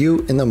position you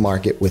in the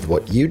market with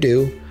what you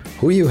do,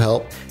 who you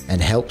help, and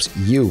helps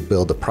you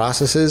build the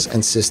processes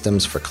and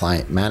systems for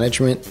client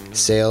management,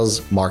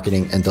 sales,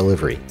 marketing, and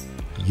delivery.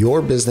 Your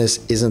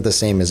business isn't the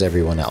same as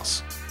everyone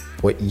else.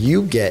 What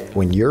you get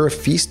when you're a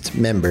Feast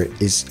member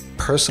is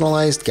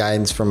personalized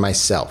guidance from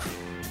myself.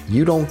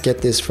 You don't get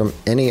this from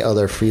any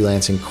other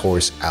freelancing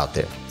course out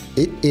there.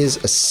 It is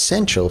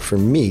essential for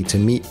me to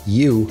meet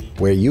you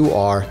where you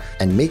are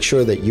and make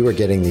sure that you are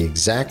getting the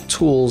exact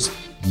tools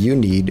you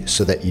need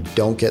so that you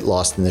don't get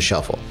lost in the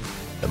shuffle.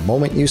 The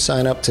moment you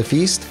sign up to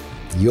Feast,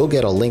 you'll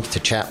get a link to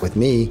chat with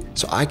me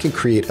so I can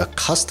create a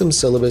custom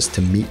syllabus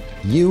to meet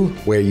you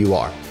where you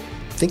are.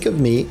 Think of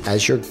me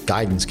as your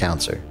guidance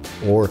counselor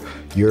or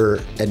your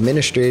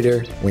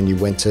administrator when you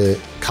went to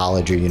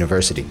college or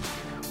university.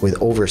 With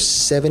over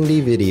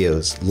 70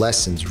 videos,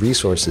 lessons,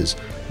 resources,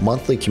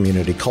 monthly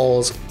community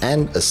calls,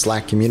 and a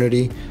Slack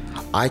community,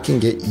 I can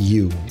get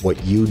you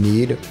what you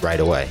need right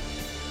away.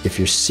 If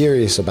you're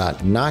serious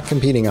about not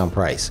competing on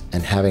price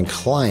and having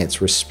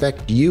clients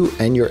respect you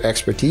and your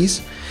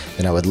expertise,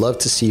 then I would love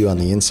to see you on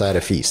the inside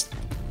of Feast.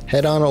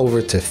 Head on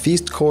over to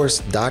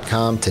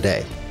feastcourse.com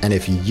today. And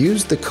if you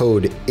use the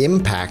code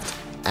IMPACT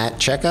at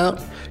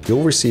checkout,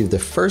 you'll receive the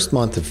first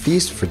month of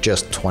Feast for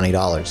just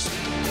 $20.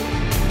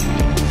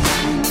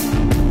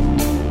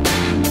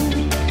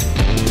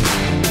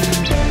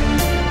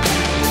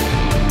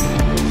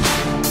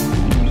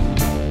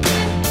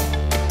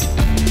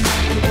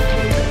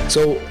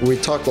 So we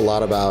talked a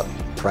lot about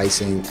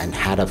pricing and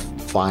how to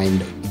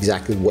find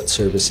exactly what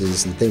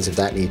services and things of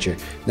that nature.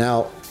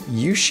 Now,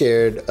 you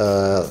shared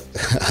a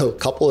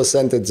couple of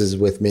sentences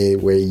with me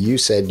where you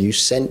said you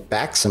sent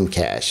back some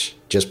cash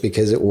just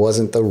because it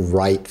wasn't the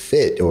right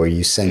fit, or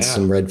you sensed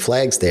some red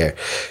flags there.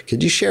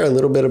 Could you share a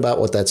little bit about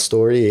what that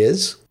story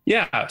is?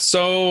 Yeah.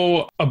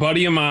 So a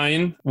buddy of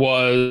mine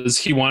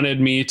he wanted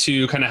me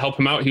to kind of help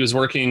him out. He was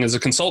working as a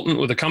consultant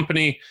with a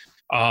company.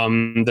 I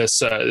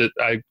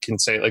can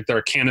say like they're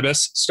a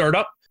cannabis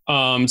startup.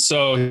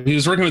 So he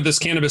was working with this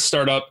cannabis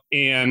startup,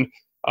 and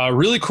a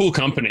really cool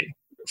company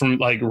from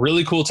like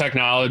really cool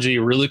technology,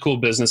 really cool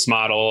business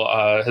model,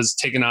 has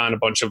taken on a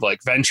bunch of like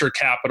venture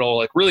capital,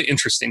 like really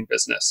interesting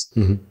business.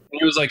 Mm-hmm. And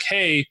he was like,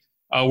 hey,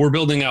 we're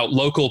building out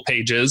local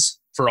pages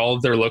for all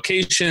of their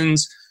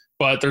locations,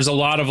 but there's a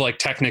lot of like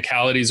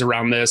technicalities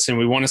around this, and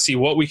we want to see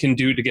what we can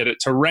do to get it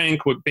to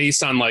rank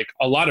based on like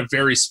a lot of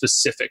very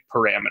specific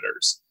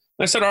parameters.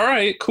 And I said, all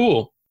right,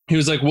 cool. He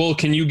was like, well,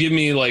 can you give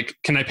me like,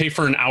 can I pay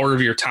for an hour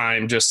of your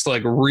time just to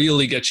like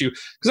really get you?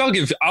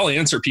 Because I'll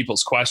answer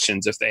people's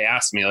questions if they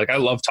ask me. Like, I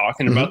love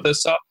talking about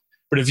this stuff.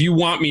 But if you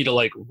want me to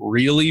like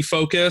really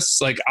focus,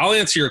 like I'll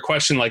answer your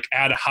question like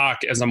ad hoc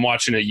as I'm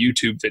watching a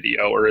YouTube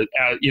video, or,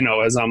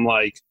 as I'm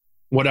like,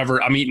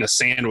 whatever, I'm eating a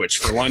sandwich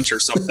for lunch or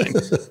something.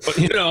 But,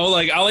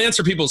 like I'll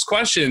answer people's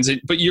questions,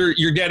 but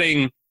you're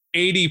getting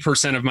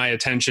 80% of my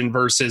attention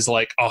versus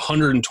like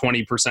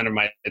 120% of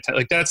my attention.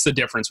 Like that's the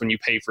difference when you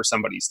pay for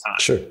somebody's time.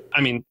 Sure.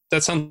 I mean,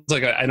 that sounds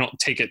like I don't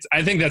take it.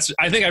 I think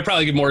I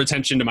probably give more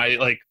attention to my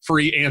like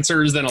free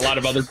answers than a lot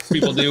of other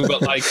people do.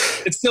 But like,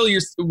 it's still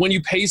when you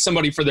pay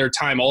somebody for their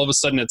time, all of a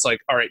sudden it's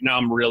like, all right, now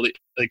I'm really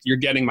like, you're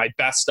getting my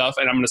best stuff.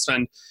 And I'm going to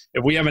spend,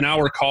 if we have an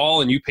hour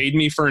call and you paid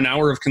me for an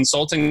hour of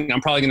consulting,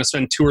 I'm probably going to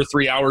spend 2 or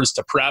 3 hours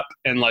to prep.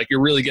 And like,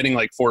 you're really getting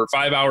like 4 or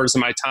 5 hours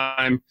of my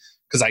time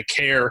because I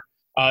care.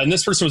 And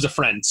this person was a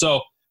friend.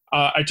 So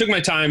I took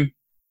my time,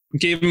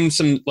 gave him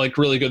some like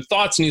really good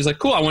thoughts. And he's like,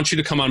 cool, I want you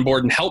to come on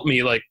board and help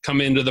me like come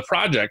into the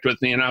project with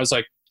me. And I was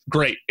like,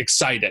 great,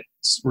 excited.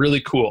 It's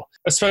really cool.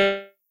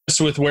 Especially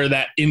with where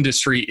that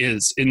industry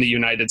is in the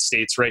United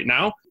States right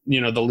now.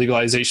 The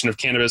legalization of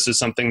cannabis is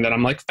something that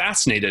I'm like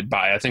fascinated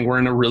by. I think we're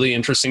in a really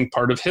interesting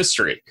part of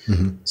history.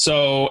 Mm-hmm.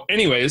 So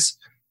anyways,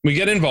 we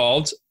get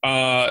involved,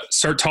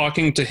 start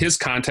talking to his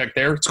contact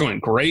there. It's going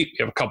great.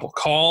 We have a couple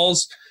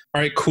calls. All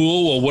right,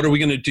 cool. Well, what are we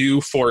going to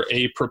do for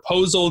a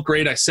proposal?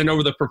 Great. I send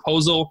over the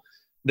proposal.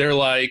 They're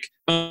like,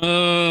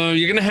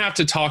 you're going to have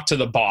to talk to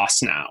the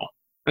boss now.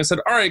 I said,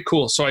 all right,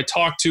 cool. So I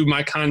talked to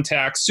my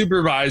contact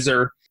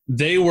supervisor.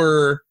 It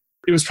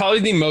was probably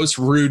the most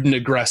rude and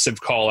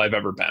aggressive call I've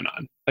ever been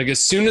on. Like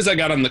as soon as I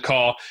got on the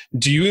call,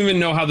 do you even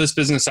know how this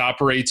business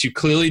operates? You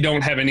clearly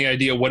don't have any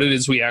idea what it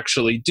is we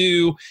actually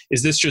do.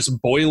 Is this just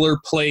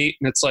boilerplate?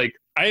 And it's like,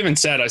 I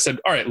said,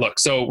 all right, look,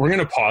 so we're going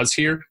to pause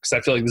here because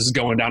I feel like this is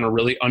going down a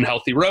really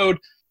unhealthy road.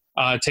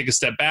 Take a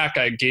step back.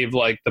 I gave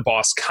like the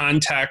boss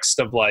context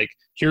of like,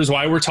 here's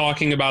why we're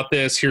talking about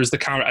this. Here's the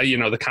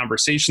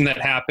conversation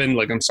that happened.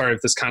 Like, I'm sorry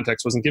if this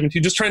context wasn't given to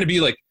you. Just trying to be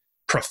like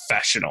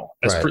professional,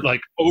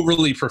 like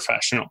overly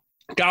professional.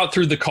 Got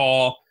through the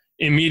call.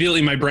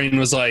 Immediately my brain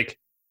was like,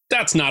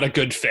 that's not a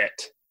good fit.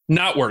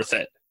 Not worth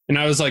it. And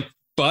I was like,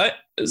 but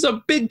it's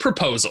a big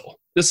proposal.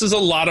 This is a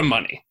lot of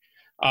money.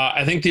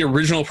 I think the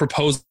original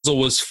proposal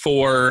was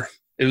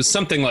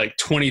something like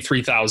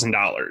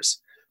 $23,000.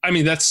 I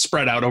mean, that's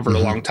spread out over a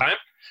long time,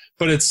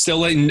 but it's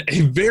still a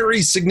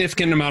very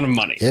significant amount of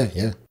money.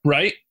 Yeah.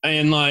 Right.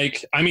 And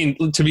like, I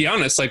mean, to be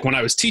honest, like when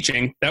I was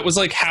teaching, that was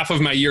like half of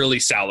my yearly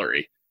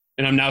salary.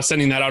 And I'm now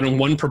sending that out in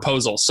one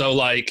proposal. So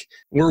like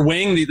we're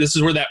weighing this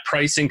is where that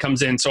pricing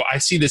comes in. So I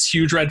see this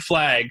huge red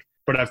flag,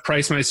 but I've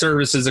priced my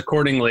services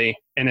accordingly.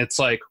 And it's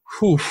like,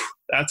 whew,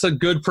 that's a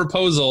good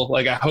proposal.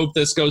 Like, I hope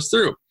this goes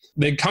through.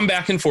 They come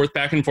back and forth.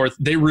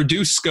 They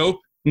reduce scope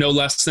no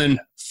less than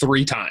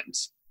 3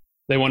 times.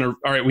 They want to,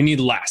 all right, we need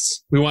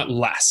less. We want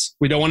less.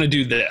 We don't want to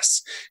do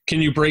this.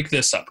 Can you break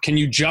this up? Can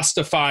you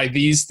justify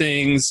these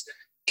things?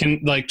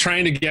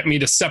 Trying to get me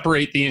to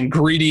separate the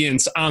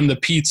ingredients on the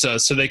pizza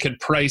so they could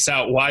price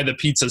out why the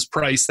pizza's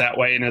priced that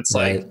way. And it's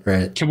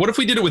right. What if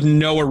we did it with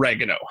no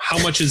oregano?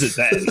 How much is it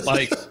then?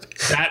 Like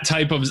that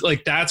type of,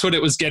 like, that's what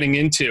it was getting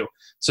into.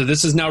 So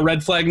this is now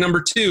red flag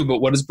number 2. But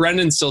what does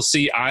Brendan still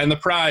see? Eye on the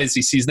prize.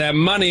 He sees that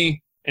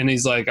money and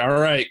he's like, all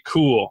right,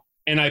 cool.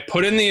 And I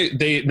put in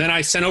then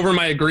I sent over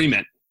my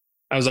agreement.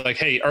 I was like,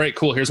 hey, all right,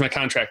 cool. Here's my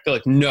contract. They're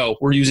like, no,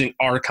 we're using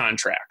our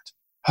contract.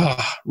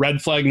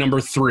 Red flag number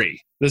 3.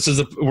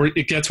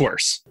 It gets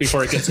worse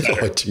before it gets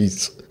better. Oh,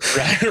 jeez.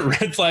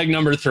 Red flag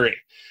number 3.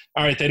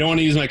 All right, they don't want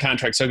to use my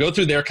contract. So I go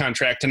through their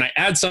contract and I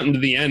add something to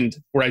the end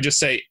where I just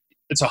say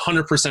it's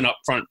 100%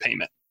 upfront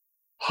payment.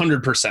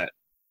 100%.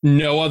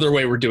 No other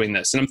way we're doing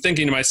this. And I'm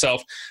thinking to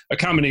myself, a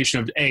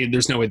combination of A,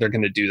 there's no way they're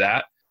going to do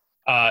that.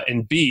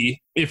 And B,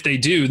 if they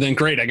do, then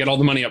great. I get all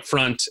the money up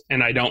front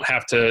and I don't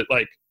have to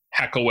like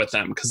heckle with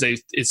them because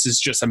it's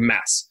just a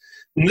mess.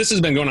 And this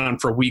has been going on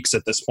for weeks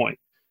at this point.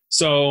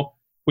 So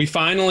they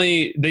sign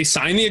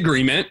the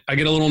agreement. I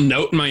get a little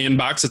note in my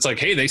inbox. It's like,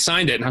 hey, they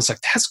signed it. And I was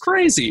like, that's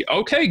crazy.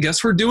 Okay,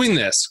 guess we're doing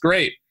this.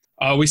 Great.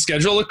 We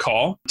schedule a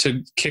call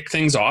to kick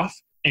things off,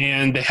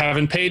 and they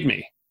haven't paid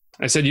me.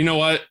 I said, you know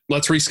what?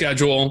 Let's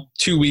reschedule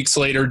 2 weeks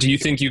later. Do you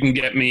think you can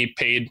get me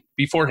paid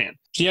beforehand?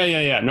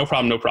 Yeah. No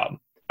problem.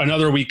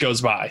 Another week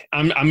goes by.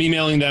 I'm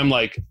emailing them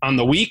like on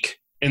the week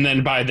and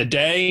then by the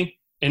day.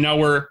 And now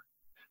we're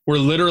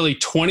literally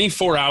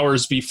 24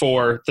 hours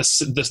before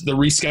the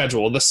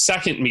reschedule, the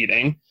second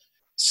meeting,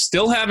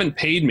 still haven't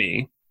paid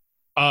me,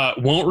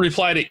 won't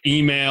reply to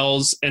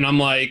emails. And I'm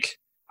like,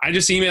 I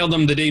just emailed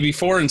them the day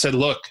before and said,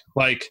 look,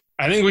 like,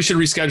 I think we should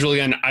reschedule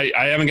again. I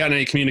haven't gotten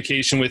any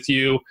communication with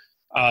you.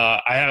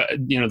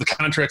 The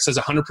contract says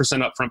 100%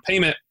 upfront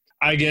payment.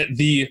 I get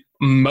the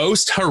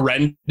most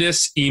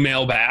horrendous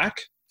email back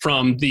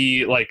from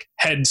the like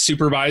head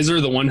supervisor,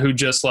 the one who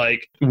just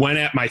like went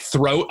at my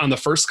throat on the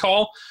first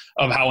call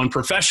of how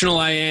unprofessional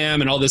I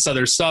am and all this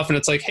other stuff. And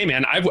it's like, hey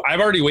man, I've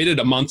already waited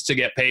a month to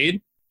get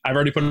paid. I've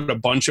already put a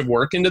bunch of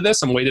work into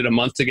this. I'm waited a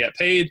month to get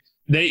paid.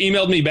 They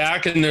emailed me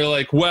back and they're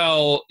like,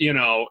 well,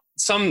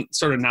 some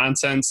sort of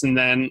nonsense. And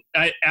then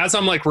as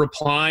I'm like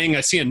replying,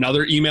 I see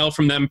another email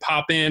from them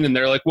pop in and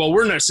they're like, well,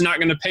 we're just not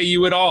going to pay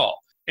you at all.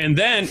 And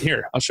then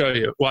here, I'll show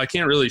you. Well, I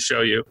can't really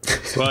show you,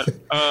 but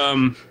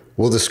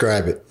we'll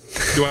describe it.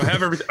 Do I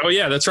have everything? Oh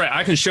yeah, that's right.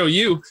 I can show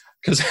you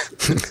because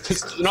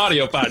this is an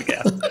audio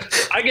podcast.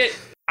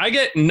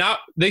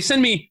 They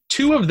send me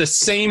 2 of the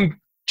same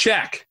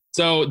check.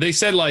 So they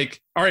said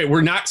like, all right,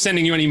 we're not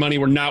sending you any money.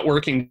 We're not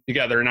working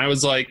together. And I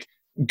was like,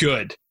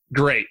 good,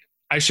 great.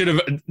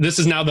 This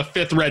is now the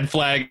 5th red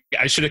flag.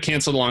 I should have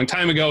canceled a long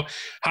time ago.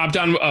 Hopped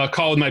on a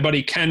call with my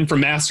buddy Ken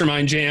from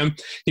Mastermind Jam.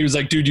 He was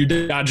like, dude, you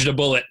dodged a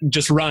bullet.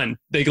 Just run.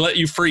 They let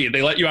you free.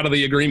 They let you out of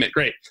the agreement.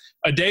 Great.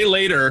 A day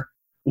later,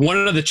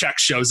 one of the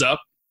checks shows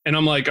up and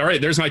I'm like, all right,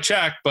 there's my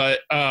check. But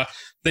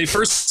they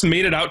first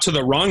made it out to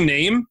the wrong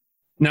name.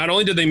 Not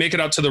only did they make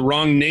it out to the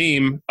wrong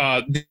name,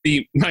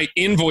 my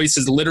invoice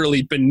is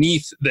literally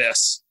beneath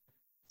this.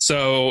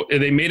 So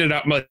they made it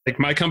out, like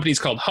my company's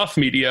called Huff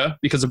Media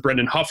because of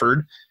Brendan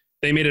Hufford.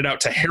 They made it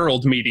out to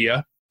Herald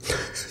Media,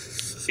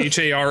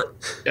 Herald.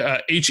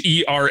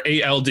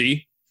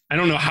 I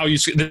don't know how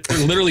they're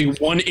literally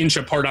 1 inch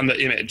apart on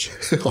the image.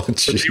 Oh,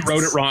 so they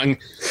wrote it wrong.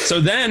 So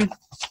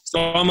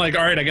I'm like,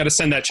 all right, I got to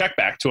send that check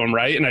back to them,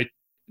 right? And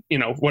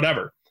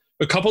whatever.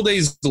 A couple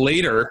days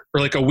later,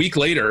 or like a week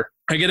later,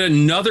 I get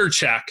another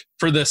check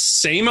for the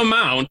same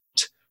amount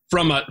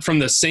from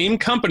the same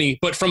company,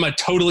 but from a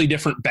totally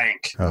different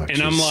bank. Oh,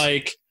 and I'm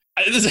like,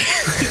 this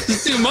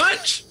is too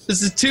much.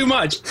 This is too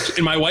much.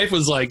 And my wife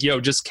was like, yo,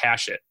 just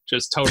cash it.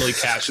 Just totally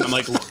cash it. I'm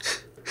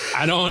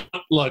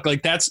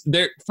like, that's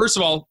there. First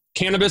of all,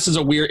 cannabis is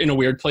in a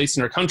weird place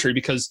in our country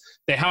because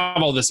they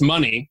have all this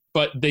money,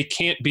 but they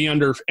can't be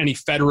under any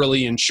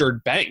federally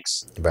insured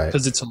banks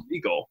because it's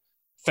illegal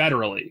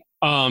federally.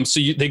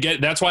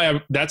 That's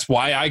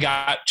why I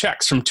got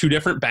checks from 2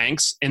 different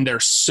banks and they're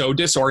so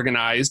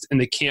disorganized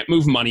and they can't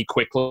move money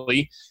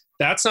quickly.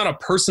 That's not a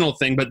personal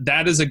thing, but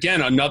that is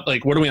again, another,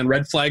 like, what are we on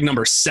red flag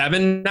number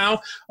 7 now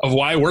of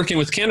why working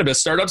with cannabis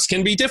startups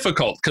can be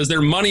difficult because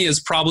their money is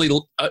probably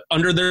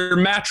under their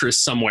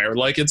mattress somewhere.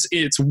 Like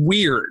it's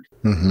weird.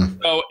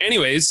 Mm-hmm. So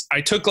anyways,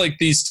 I took like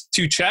these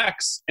 2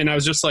 checks and I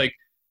was just like,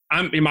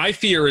 my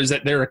fear is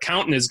that their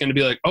accountant is going to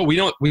be like, oh,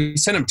 we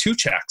sent him 2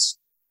 checks.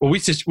 Well, we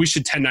should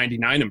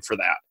 1099 him for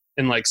that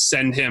and like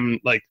send him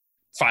like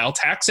file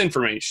tax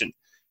information.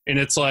 And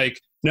it's like,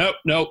 nope,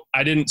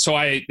 I didn't. So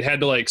I had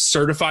to like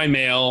certify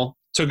mail,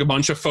 took a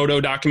bunch of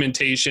photo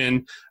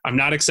documentation. I'm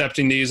not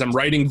accepting these. I'm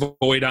writing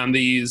void on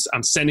these.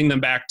 I'm sending them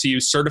back to you,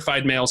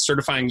 certified mail,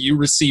 certifying you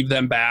receive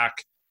them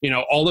back.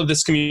 All of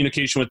this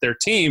communication with their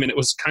team. And it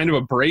was kind of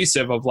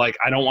abrasive of like,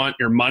 I don't want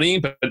your money,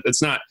 but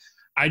it's not,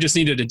 I just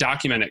needed to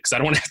document it because I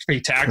don't want to have to pay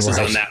taxes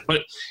on that.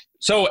 But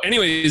so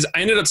anyways,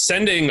 I ended up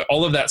sending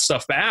all of that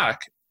stuff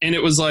back and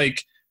it was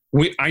like,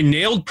 I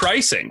nailed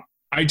pricing.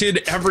 I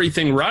did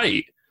everything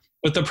right.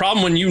 But the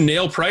problem when you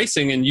nail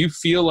pricing and you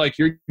feel like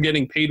you're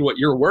getting paid what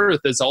you're worth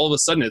is all of a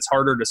sudden it's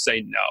harder to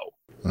say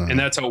no. And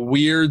that's a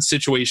weird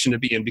situation to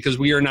be in because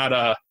we're not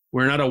a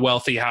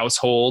wealthy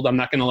household. I'm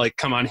not going to like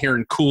come on here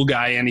and cool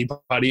guy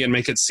anybody and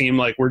make it seem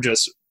like we're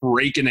just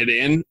raking it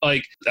in.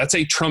 Like that's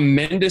a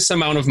tremendous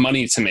amount of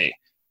money to me.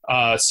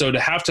 So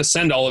to have to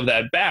send all of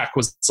that back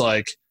was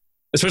like,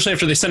 especially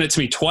after they sent it to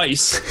me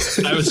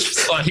twice, I was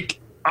just like,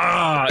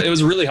 it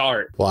was really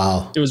hard.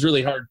 Wow. It was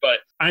really hard. But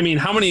I mean,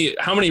 how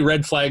many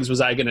red flags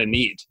was I going to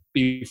need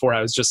before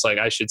I was just like,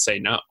 I should say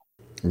no?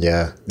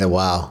 Yeah.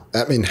 Wow.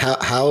 I mean,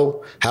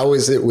 how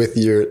is it with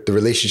the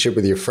relationship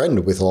with your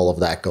friend with all of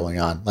that going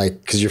on?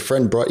 Like, cause your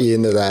friend brought you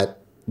into that,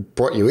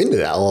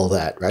 all of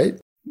that, right?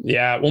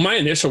 Yeah. Well, my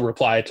initial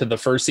reply to the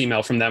first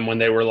email from them when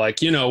they were like,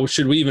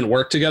 should we even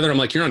work together? I'm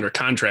like, you're under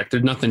contract.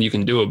 There's nothing you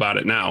can do about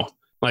it now.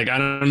 Like, I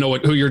don't know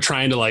who you're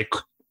trying to like,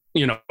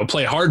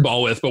 play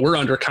hardball with, but we're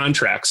under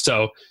contract.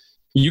 So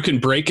you can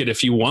break it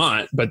if you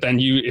want, but then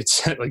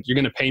it's like, you're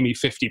going to pay me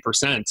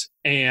 50%.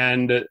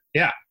 And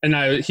yeah.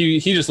 And he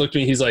just looked at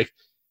me, he's like,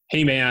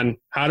 hey man,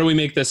 how do we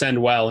make this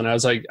end well? And I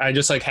was like, I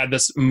just like had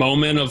this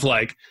moment of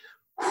like,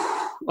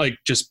 like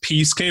just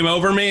peace came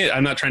over me.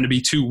 I'm not trying to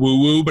be too woo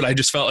woo, but I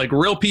just felt like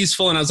real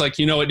peaceful. And I was like,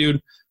 you know what,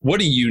 dude, what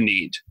do you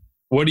need?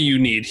 What do you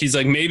need? He's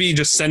like, maybe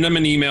just send him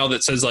an email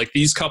that says like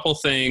these couple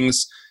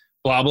things,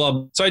 blah,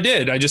 blah. So I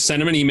did. I just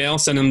sent him an email,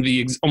 sent him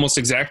the almost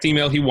exact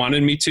email he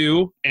wanted me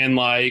to. And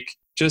like,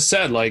 just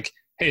said like,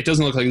 hey, it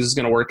doesn't look like this is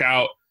going to work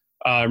out.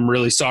 I'm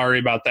really sorry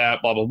about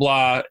that, blah, blah,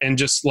 blah. And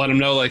just let him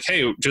know like,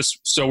 hey, just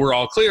so we're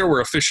all clear,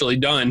 we're officially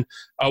done.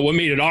 What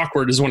made it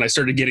awkward is when I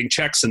started getting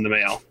checks in the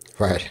mail.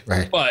 Right.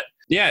 But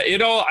yeah,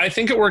 I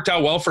think it worked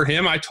out well for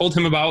him. I told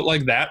him about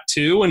like that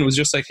too. And was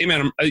just like, hey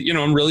man,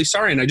 I'm really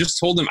sorry. And I just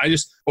told him, I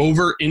just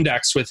over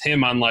indexed with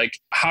him on like,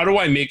 how do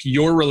I make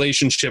your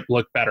relationship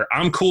look better?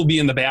 I'm cool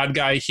being the bad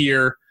guy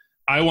here.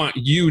 I want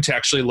you to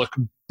actually look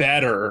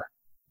better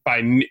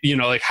by,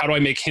 like, how do I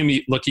make him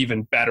look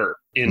even better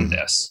in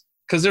this?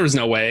 Because there was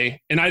no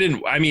way. And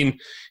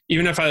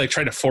even if I like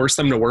tried to force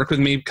them to work with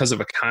me because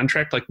of a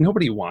contract, like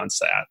nobody wants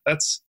that.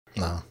 That's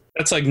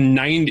like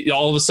 90,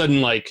 all of a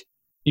sudden, like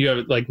you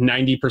have like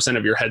 90%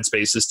 of your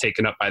headspace is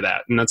taken up by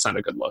that. And that's not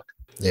a good look.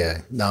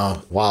 Yeah,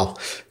 no. Wow.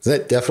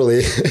 That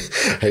definitely,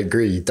 I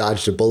agree. You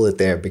dodged a bullet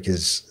there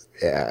because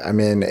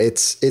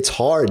it's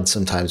hard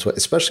sometimes,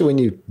 especially when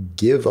you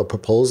give a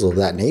proposal of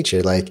that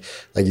nature. Like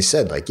you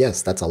said, like,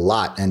 yes, that's a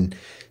lot. And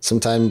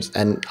sometimes,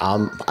 and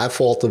I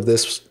fault of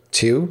this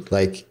too,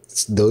 like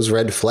those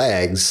red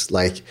flags,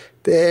 like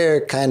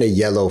they're kind of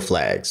yellow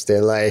flags.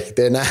 They're like,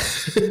 they're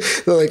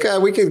like,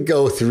 we could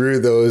go through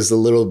those a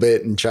little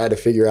bit and try to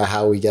figure out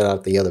how we get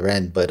out the other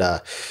end. But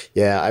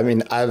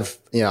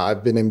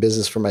I've been in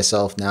business for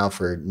myself now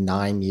for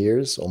 9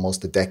 years,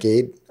 almost a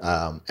decade.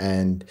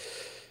 And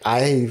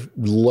I've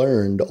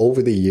learned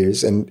over the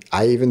years, and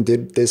I even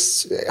did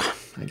this,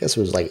 I guess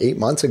it was like 8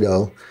 months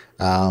ago,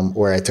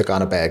 where I took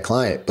on a bad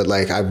client. But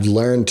like, I've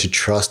learned to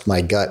trust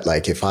my gut.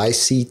 Like if I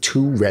see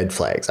 2 red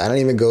flags, I don't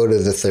even go to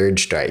the third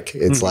strike.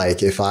 It's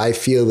like, if I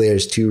feel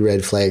there's 2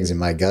 red flags in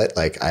my gut,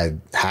 like I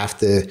have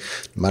to, no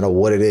matter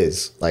what it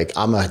is, like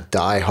I'm a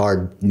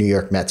diehard New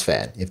York Mets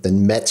fan. If the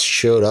Mets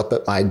showed up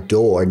at my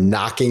door,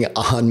 knocking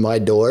on my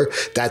door,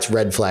 that's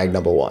red flag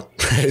number 1,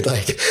 right?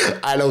 Like,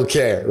 I don't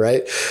care.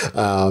 Right.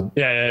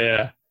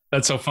 Yeah.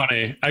 That's so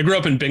funny. I grew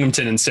up in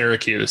Binghamton and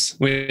Syracuse.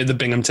 We had the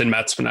Binghamton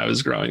Mets when I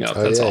was growing up.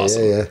 That's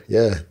awesome.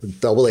 Yeah.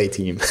 Double A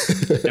team.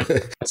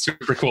 Yep.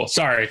 Super cool.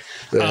 Sorry.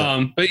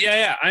 Yeah. But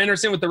yeah, I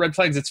understand with the red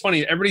flags. It's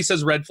funny. Everybody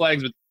says red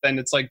flags, but then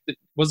it's like,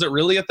 was it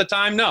really at the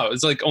time? No,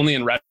 it's like only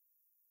in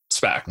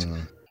retrospect.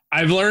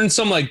 I've learned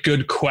some like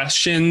good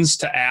questions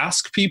to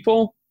ask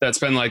people. That's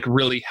been like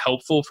really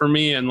helpful for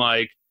me. And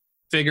like,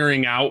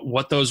 figuring out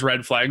what those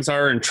red flags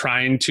are and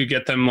trying to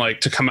get them like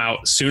to come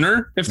out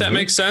sooner, if that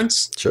makes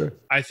sense. Sure.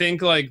 I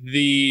think like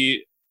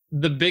the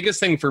biggest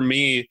thing for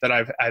me that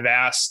I've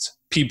asked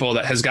people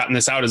that has gotten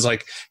this out is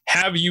like,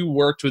 have you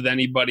worked with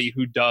anybody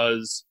who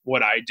does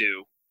what I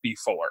do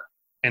before?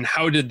 And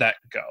how did that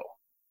go?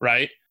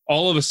 Right.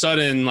 All of a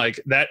sudden, like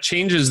that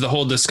changes the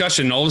whole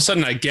discussion. All of a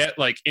sudden I get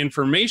like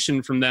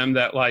information from them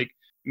that like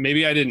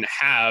maybe I didn't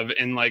have.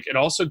 And like, it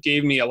also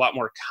gave me a lot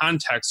more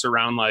context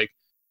around like,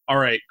 all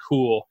right,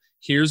 cool.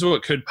 Here's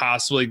what could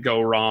possibly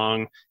go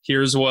wrong.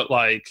 Here's what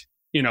like,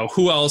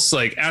 who else,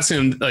 like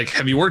asking, like,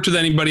 have you worked with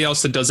anybody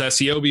else that does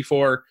SEO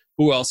before?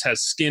 Who else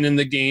has skin in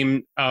the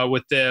game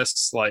with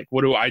this? Like,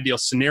 what do ideal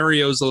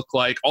scenarios look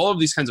like? All of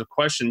these kinds of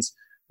questions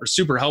are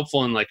super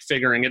helpful in like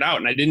figuring it out.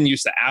 And I didn't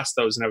used to ask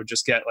those, and I would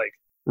just get like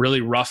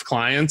really rough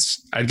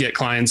clients. I'd get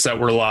clients that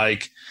were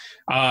like,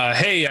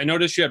 hey, I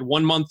noticed you had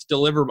 1 month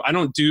deliverable.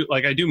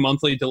 I do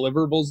monthly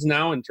deliverables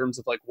now in terms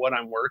of like what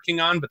I'm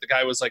working on. But the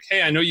guy was like,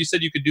 hey, I know you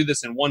said you could do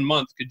this in 1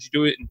 month. Could you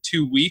do it in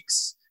 2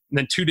 weeks? And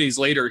then 2 days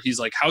later, he's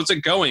like, how's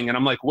it going? And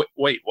I'm like,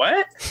 wait,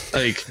 what?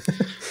 Like,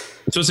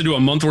 I'm supposed to do a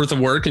month worth of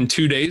work in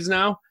 2 days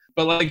now?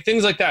 But like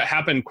things like that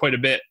happen quite a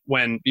bit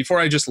before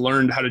I just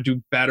learned how to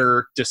do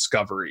better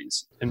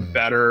discoveries and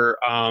better,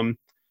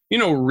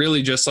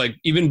 really just like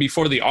even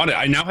before the audit,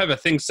 I now have a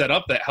thing set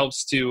up that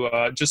helps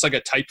to just like a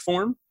type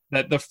form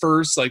that the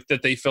first like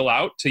that they fill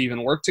out to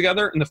even work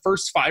together. And the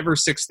first 5 or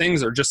 6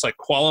 things are just like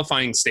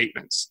qualifying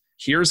statements.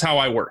 Here's how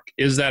I work.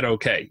 Is that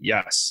okay?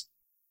 Yes.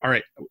 All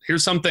right.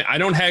 Here's something. I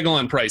don't haggle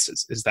on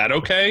prices. Is that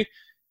okay?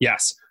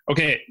 Yes.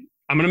 Okay.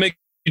 I'm going to make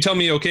you tell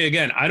me okay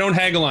again. I don't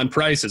haggle on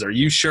prices. Are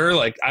you sure?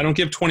 Like, I don't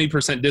give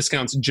 20%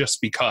 discounts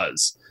just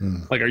because.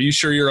 Like, are you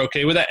sure you're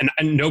okay with that?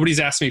 And nobody's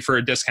asked me for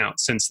a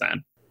discount since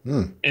then.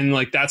 And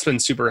like, that's been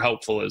super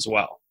helpful as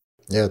well.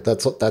 Yeah,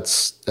 that's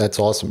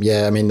awesome.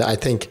 Yeah, I mean, I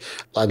think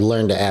I'd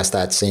learned to ask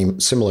that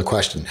similar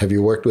question. Have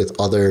you worked with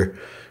other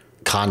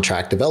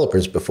contract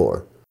developers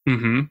before?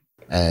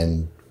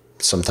 And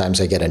sometimes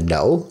I get a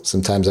no.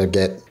 Sometimes I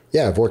get,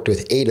 I've worked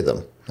with 8 of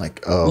them.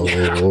 Like,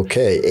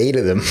 okay, 8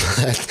 of them.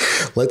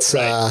 Let's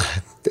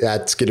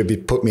that's going to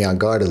put me on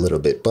guard a little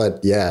bit.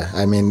 But yeah,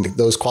 I mean,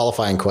 those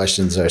qualifying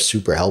questions are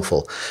super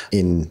helpful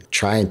in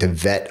trying to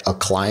vet a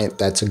client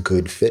that's a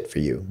good fit for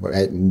you.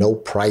 Right? No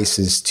price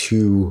is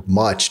too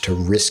much to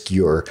risk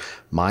your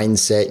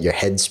mindset, your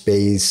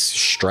headspace,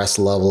 stress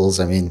levels.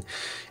 I mean,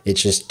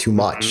 it's just too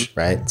much,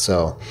 right?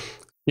 So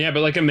Yeah,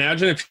 but like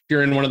imagine if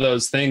you're in one of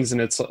those things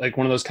and it's like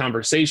one of those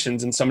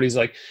conversations and somebody's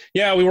like,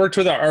 yeah, we worked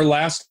with our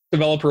last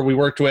developer we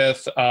worked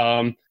with.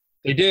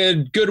 They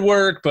did good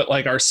work, but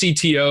like our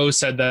CTO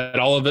said that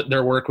all of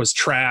their work was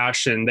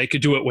trash and they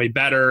could do it way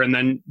better. And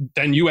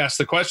then you ask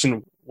the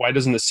question, why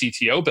doesn't the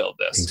CTO build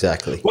this?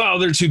 Exactly. Well,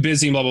 they're too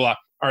busy, blah, blah, blah.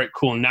 All right,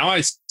 cool. Now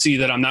I see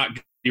that I'm not going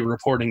to be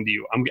reporting to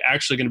you. I'm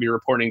actually going to be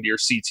reporting to your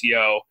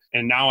CTO.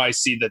 And now I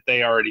see that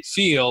they already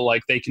feel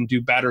like they can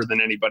do better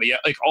than anybody.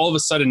 Like all of a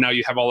sudden now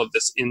you have all of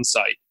this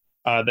insight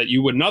that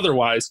you wouldn't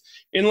otherwise.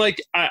 And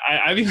like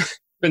I've even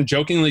been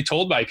jokingly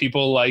told by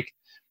people like,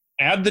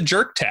 add the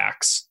jerk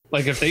tax.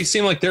 Like if they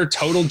seem like they're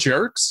total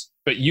jerks,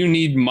 but you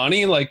need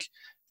money, like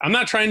I'm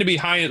not trying to be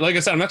high. Like I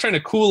said, I'm not trying to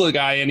cool a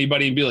guy,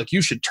 anybody and be like,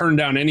 you should turn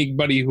down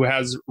anybody who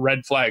has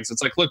red flags.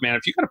 It's like, look, man,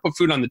 if you got to put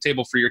food on the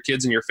table for your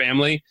kids and your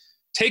family,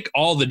 take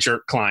all the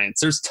jerk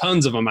clients. There's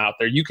tons of them out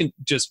there. You can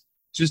just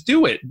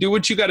do it. Do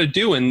what you got to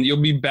do and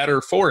you'll be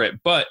better for it.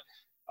 But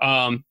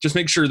just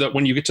make sure that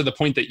when you get to the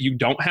point that you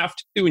don't have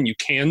to and you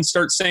can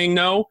start saying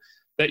no,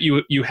 that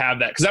you have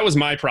that. Because that was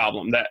my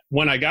problem, that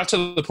when I got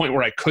to the point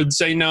where I could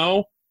say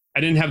no, I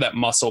didn't have that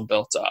muscle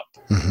built up.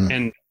 Mm-hmm.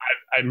 And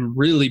I'm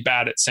really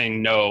bad at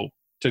saying no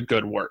to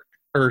good work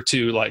or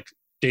to like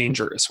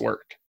dangerous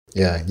work.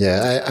 Yeah.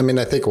 Yeah. I mean,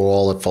 I think we're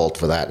all at fault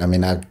for that. I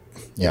mean,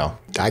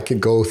 I could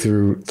go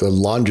through the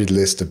laundry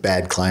list of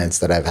bad clients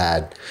that I've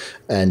had.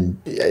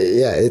 And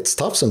yeah, it's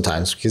tough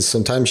sometimes because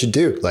sometimes you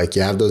do, like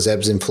you have those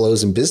ebbs and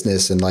flows in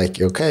business and like,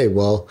 okay,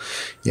 well,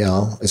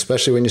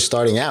 especially when you're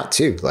starting out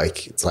too,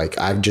 like, it's like,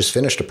 I've just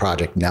finished a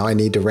project. Now I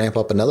need to ramp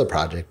up another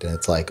project. And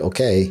it's like,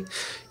 okay,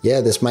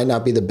 yeah, this might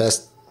not be the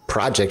best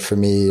project for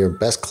me or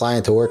best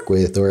client to work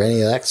with or any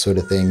of that sort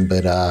of thing.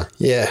 But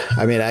yeah,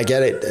 I mean, I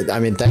get it. I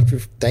mean,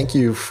 thank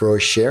you for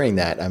sharing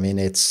that. I mean,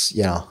 it's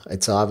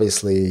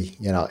obviously,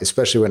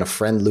 especially when a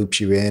friend loops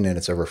you in and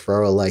it's a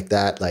referral like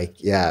that,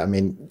 like, yeah, I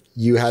mean,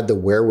 you had the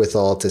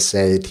wherewithal to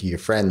say to your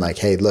friend, like,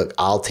 hey, look,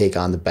 I'll take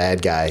on the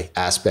bad guy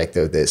aspect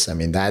of this. I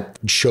mean, that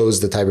shows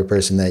the type of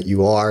person that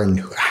you are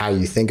and how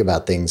you think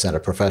about things at a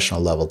professional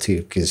level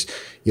too, because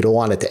you don't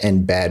want it to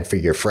end bad for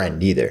your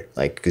friend either,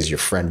 like, because your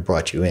friend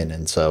brought you in.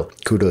 And so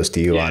kudos to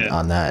you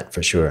on that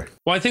for sure.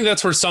 Well, I think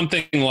that's where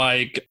something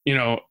like,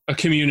 a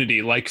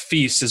community like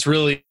Feast is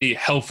really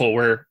helpful,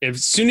 where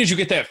as soon as you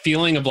get that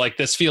feeling of like,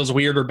 this feels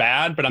weird or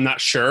bad, but I'm not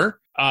sure,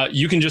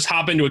 you can just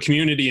hop into a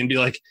community and be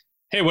like,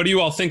 hey, what do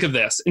you all think of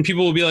this? And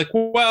people will be like,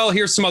 well,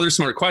 here's some other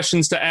smart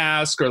questions to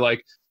ask, or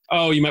like,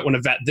 oh, you might want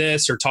to vet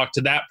this or talk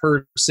to that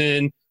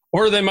person.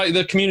 Or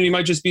the community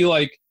might just be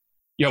like,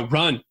 yo,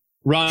 run.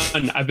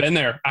 I've been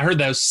there. I heard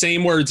those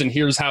same words and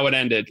here's how it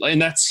ended.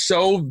 And that's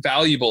so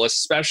valuable,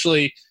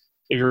 especially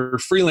if you're a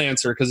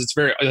freelancer, because it's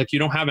very like you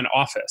don't have an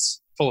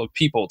office full of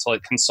people to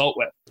like consult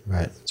with.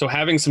 Right. So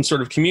having some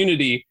sort of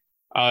community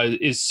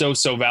is so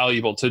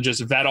valuable to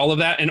just vet all of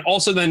that. And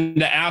also then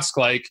to ask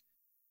like,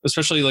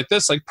 especially like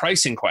this, like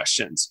pricing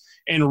questions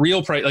and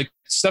real price, like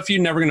stuff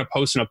you're never going to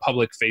post in a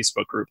public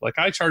Facebook group. Like,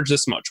 I charge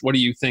this much. What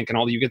do you think?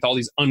 And you get all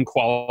these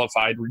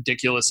unqualified,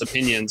 ridiculous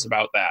opinions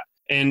about that.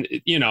 And,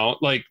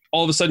 like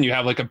all of a sudden you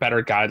have like a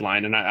better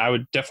guideline. And I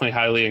would definitely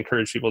highly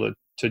encourage people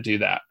to do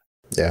that.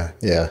 Yeah.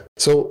 Yeah.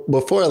 So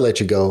before I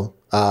let you go,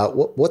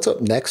 what's up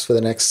next for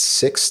the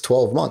next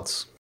 6-12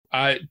 months?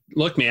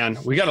 Look, man,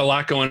 we got a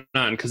lot going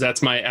on because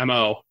that's my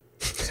MO.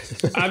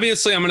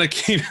 Obviously, I'm going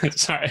to keep it.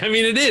 Sorry. I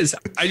mean, it is.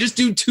 I just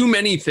do too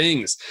many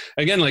things.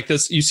 Again, like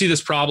this, you see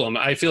this problem.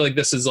 I feel like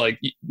this is like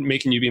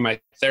making you be my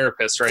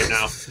therapist right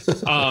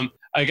now.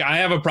 Like I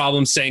have a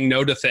problem saying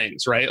no to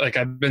things, right? Like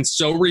I've been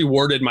so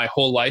rewarded my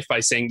whole life by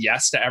saying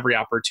yes to every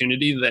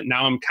opportunity that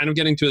now I'm kind of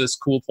getting to this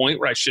cool point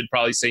where I should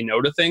probably say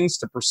no to things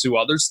to pursue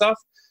other stuff.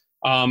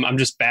 I'm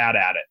just bad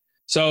at it.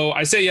 So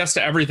I say yes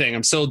to everything.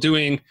 I'm still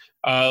doing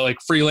like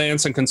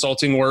freelance and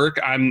consulting work.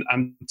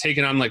 I'm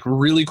taking on like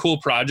really cool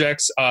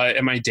projects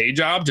at my day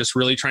job, just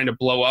really trying to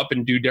blow up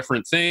and do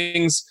different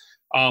things.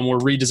 We're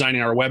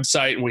redesigning our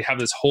website and we have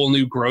this whole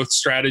new growth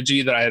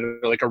strategy that I had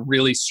like a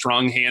really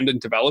strong hand in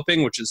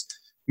developing, which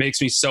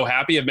makes me so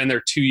happy. I've been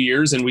there 2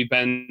 years and we've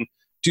been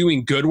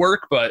doing good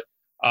work, but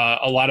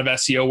a lot of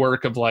SEO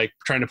work of like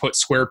trying to put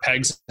square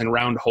pegs in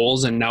round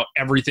holes. And now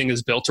everything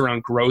is built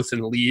around growth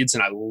and leads.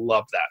 And I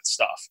love that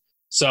stuff.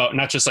 So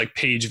not just like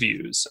page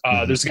views.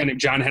 There's a guy named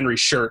John Henry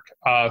Shirk,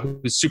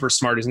 who's super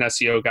smart. He's an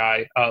SEO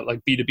guy,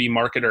 like B2B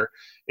marketer.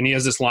 And he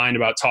has this line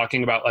about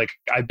talking about like,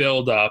 I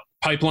build a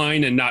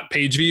pipeline and not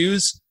page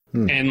views.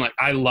 And like,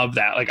 I love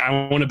that. Like I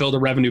want to build a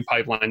revenue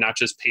pipeline, not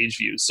just page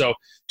views. So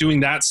doing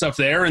that stuff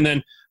there. And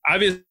then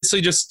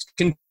obviously just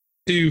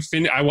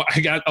I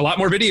got a lot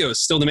more videos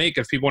still to make.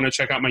 If people want to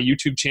check out my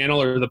YouTube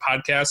channel or the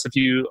podcast, if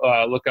you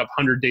look up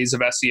 100 Days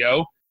of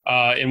SEO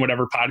in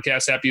whatever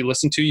podcast app you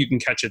listen to, you can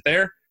catch it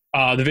there.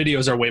 The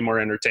videos are way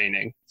more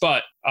entertaining,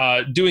 but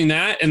doing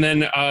that. And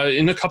then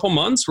in a couple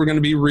months, we're going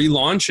to be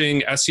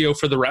relaunching SEO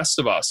for the Rest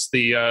of Us,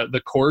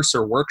 the course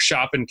or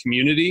workshop and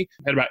community.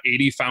 We had about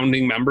 80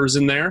 founding members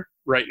in there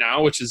right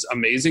now, which is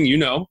amazing,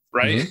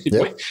 right? Mm-hmm.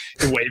 Yep.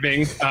 You're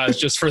waving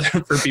just for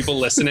people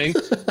listening,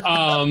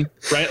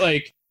 right?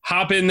 Like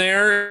hop in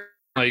there,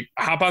 like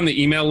hop on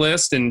the email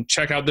list and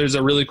check out. There's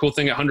a really cool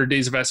thing at 100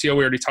 Days of SEO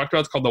we already talked about.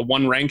 It's called the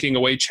One Ranking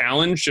Away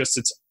Challenge. Just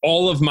it's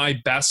all of my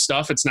best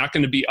stuff. It's not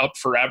going to be up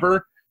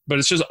forever, but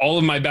it's just all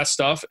of my best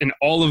stuff and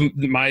all of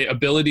my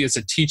ability as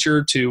a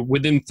teacher to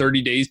within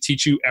 30 days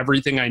teach you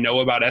everything I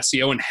know about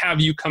SEO and have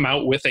you come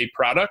out with a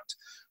product,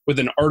 with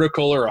an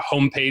article or a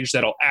homepage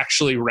that'll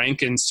actually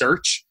rank in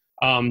search.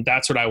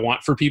 That's what I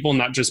want for people,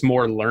 not just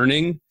more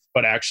learning,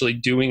 but actually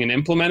doing and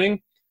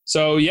implementing.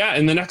 So yeah,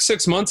 in the next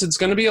 6 months, it's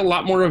going to be a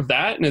lot more of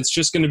that. And it's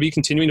just going to be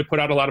continuing to put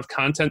out a lot of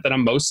content that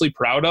I'm mostly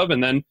proud of,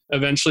 and then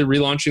eventually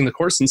relaunching the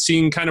course and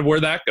seeing kind of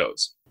where that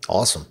goes.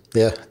 Awesome.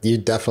 Yeah, you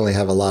definitely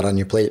have a lot on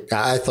your plate.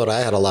 I thought I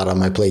had a lot on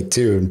my plate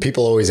too. And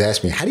people always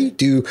ask me, how do you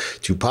do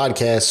 2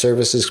 podcasts,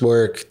 services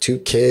work, 2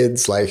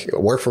 kids, like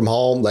work from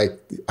home? Like,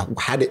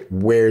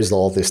 where's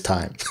all this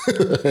time?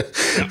 Yeah.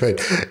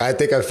 But I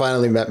think I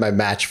finally met my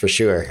match for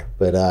sure.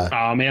 But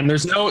oh man,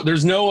 there's no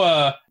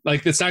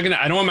like, it's not gonna,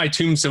 I don't want my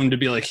tombstone to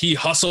be like, he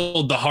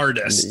hustled the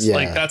hardest. Yeah.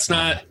 Like that's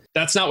not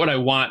what I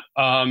want.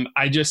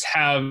 I just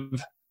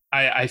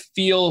I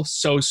feel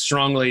so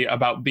strongly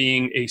about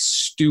being a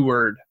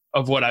steward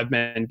of what I've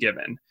been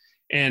given.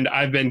 And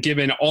I've been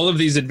given all of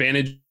these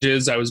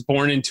advantages. I was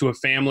born into a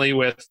family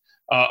with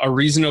a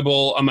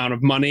reasonable amount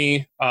of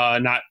money,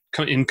 not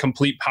in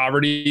complete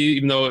poverty,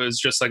 even though it was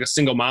just like a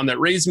single mom that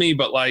raised me.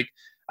 But like,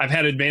 I've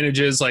had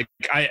advantages. Like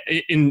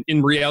in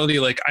reality,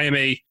 like I am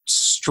a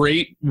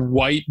straight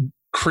white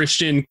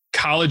Christian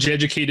college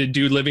educated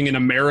dude living in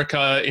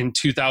America in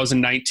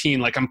 2019.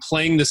 Like I'm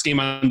playing this game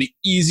on the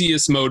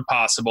easiest mode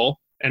possible.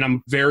 And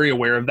I'm very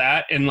aware of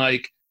that. And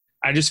like,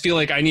 I just feel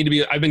like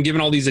I've been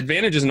given all these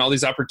advantages and all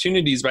these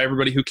opportunities by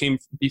everybody who came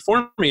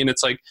before me. And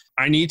it's like,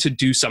 I need to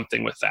do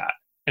something with that.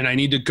 And I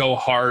need to go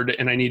hard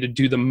and I need to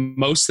do the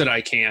most that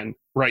I can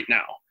right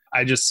now.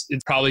 It's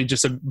probably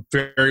just a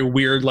very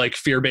weird, like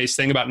fear-based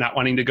thing about not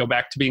wanting to go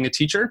back to being a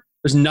teacher.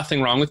 There's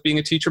nothing wrong with being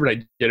a teacher, but I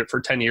did it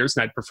for 10 years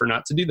and I'd prefer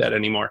not to do that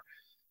anymore.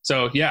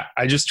 So yeah,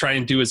 I just try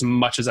and do as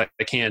much as I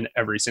can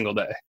every single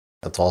day.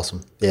 That's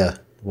awesome. Yeah.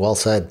 Well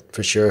said,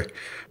 for sure.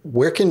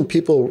 Where can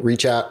people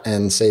reach out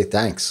and say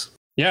thanks?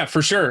 Yeah,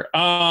 for sure.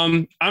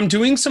 I'm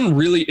doing some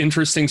really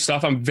interesting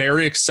stuff. I'm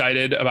very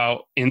excited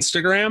about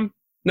Instagram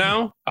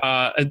now.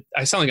 I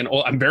sound like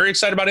I'm very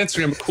excited about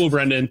Instagram. Cool,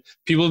 Brendan.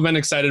 People have been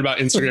excited about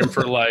Instagram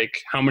for like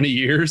how many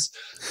years?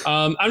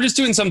 I'm just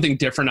doing something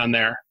different on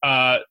there.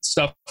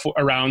 Stuff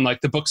around like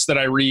the books that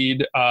I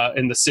read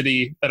in the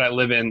city that I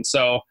live in.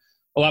 So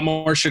a lot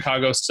more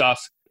Chicago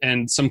stuff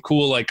and some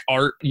cool like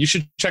art. You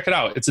should check it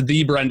out. It's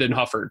the Brendan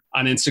Hufford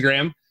on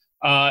Instagram.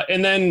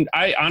 And then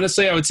I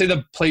would say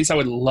the place I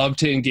would love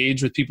to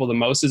engage with people the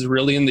most is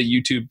really in the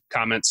YouTube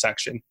comment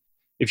section.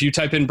 If you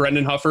type in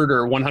Brendan Hufford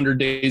or 100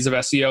 Days of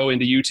SEO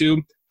into YouTube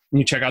and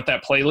you check out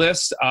that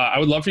playlist, I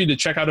would love for you to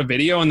check out a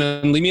video and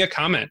then leave me a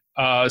comment,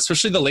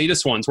 especially the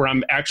latest ones where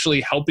I'm actually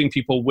helping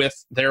people with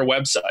their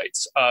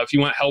websites. If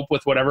you want help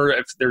with whatever,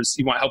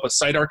 you want help with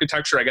site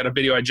architecture, I got a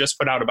video I just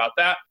put out about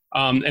that,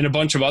 and a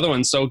bunch of other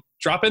ones. So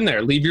drop in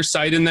there, leave your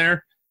site in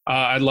there.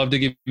 I'd love to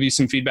give you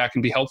some feedback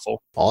and be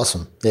helpful.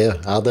 Awesome.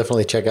 Yeah, I'll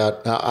definitely check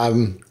out.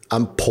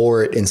 I'm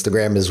poor at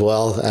Instagram as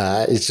well.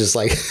 It's just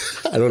like,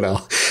 I don't know,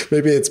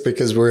 maybe it's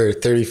because we're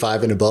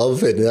 35 and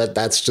above and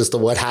that's just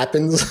what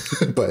happens.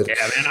 But yeah,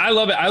 man, I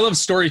love it. I love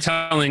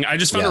storytelling. I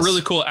just found it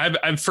really cool.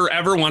 I've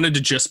forever wanted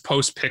to just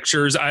post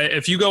pictures.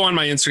 If you go on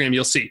my Instagram,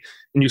 you'll see,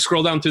 and you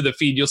scroll down through the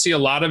feed, you'll see a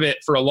lot of it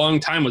for a long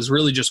time was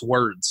really just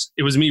words.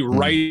 It was me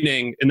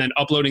writing and then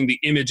uploading the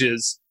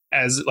images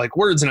as like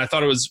words. And I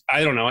thought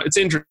I don't know, it's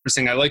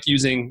interesting. I like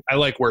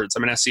words.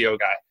 I'm an SEO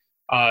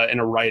guy and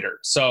a writer.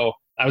 So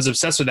I was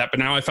obsessed with that, but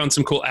now I found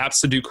some cool apps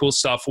to do cool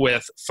stuff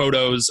with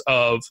photos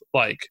of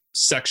like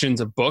sections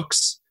of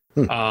books.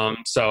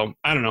 So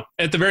I don't know.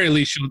 At the very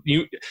least,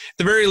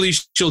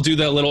 you'll do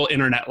that little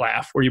internet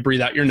laugh where you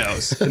breathe out your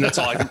nose, and that's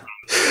all I can.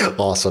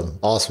 Awesome.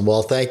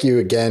 Well, thank you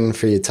again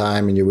for your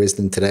time and your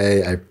wisdom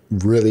today. I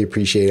really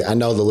appreciate it. I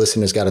know the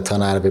listeners got a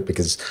ton out of it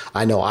because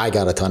I know I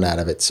got a ton out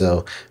of it.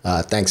 So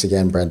thanks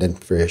again, Brendan,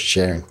 for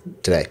sharing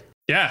today.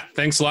 Yeah,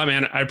 thanks a lot,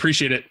 man. I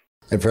appreciate it.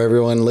 And for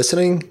everyone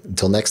listening,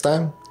 until next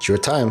time, it's your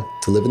time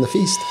to live in the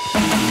feast.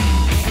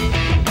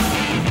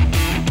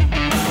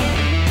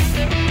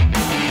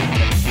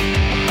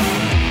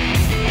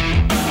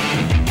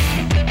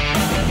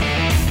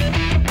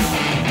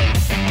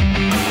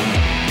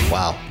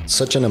 Wow,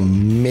 such an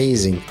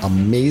amazing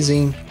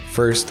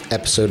first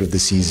episode of the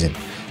season.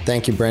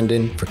 Thank you,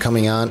 Brendan, for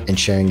coming on and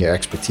sharing your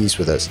expertise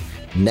with us.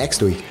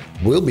 Next week,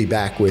 we'll be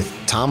back with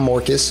Tom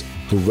Morkis,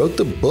 who wrote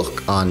the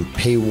book on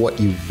Pay What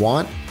You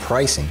Want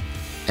pricing.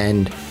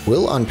 And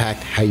we'll unpack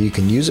how you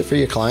can use it for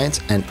your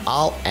clients, and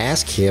I'll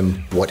ask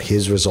him what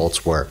his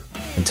results were.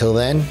 Until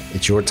then,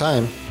 it's your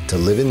time to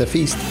live in the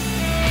feast.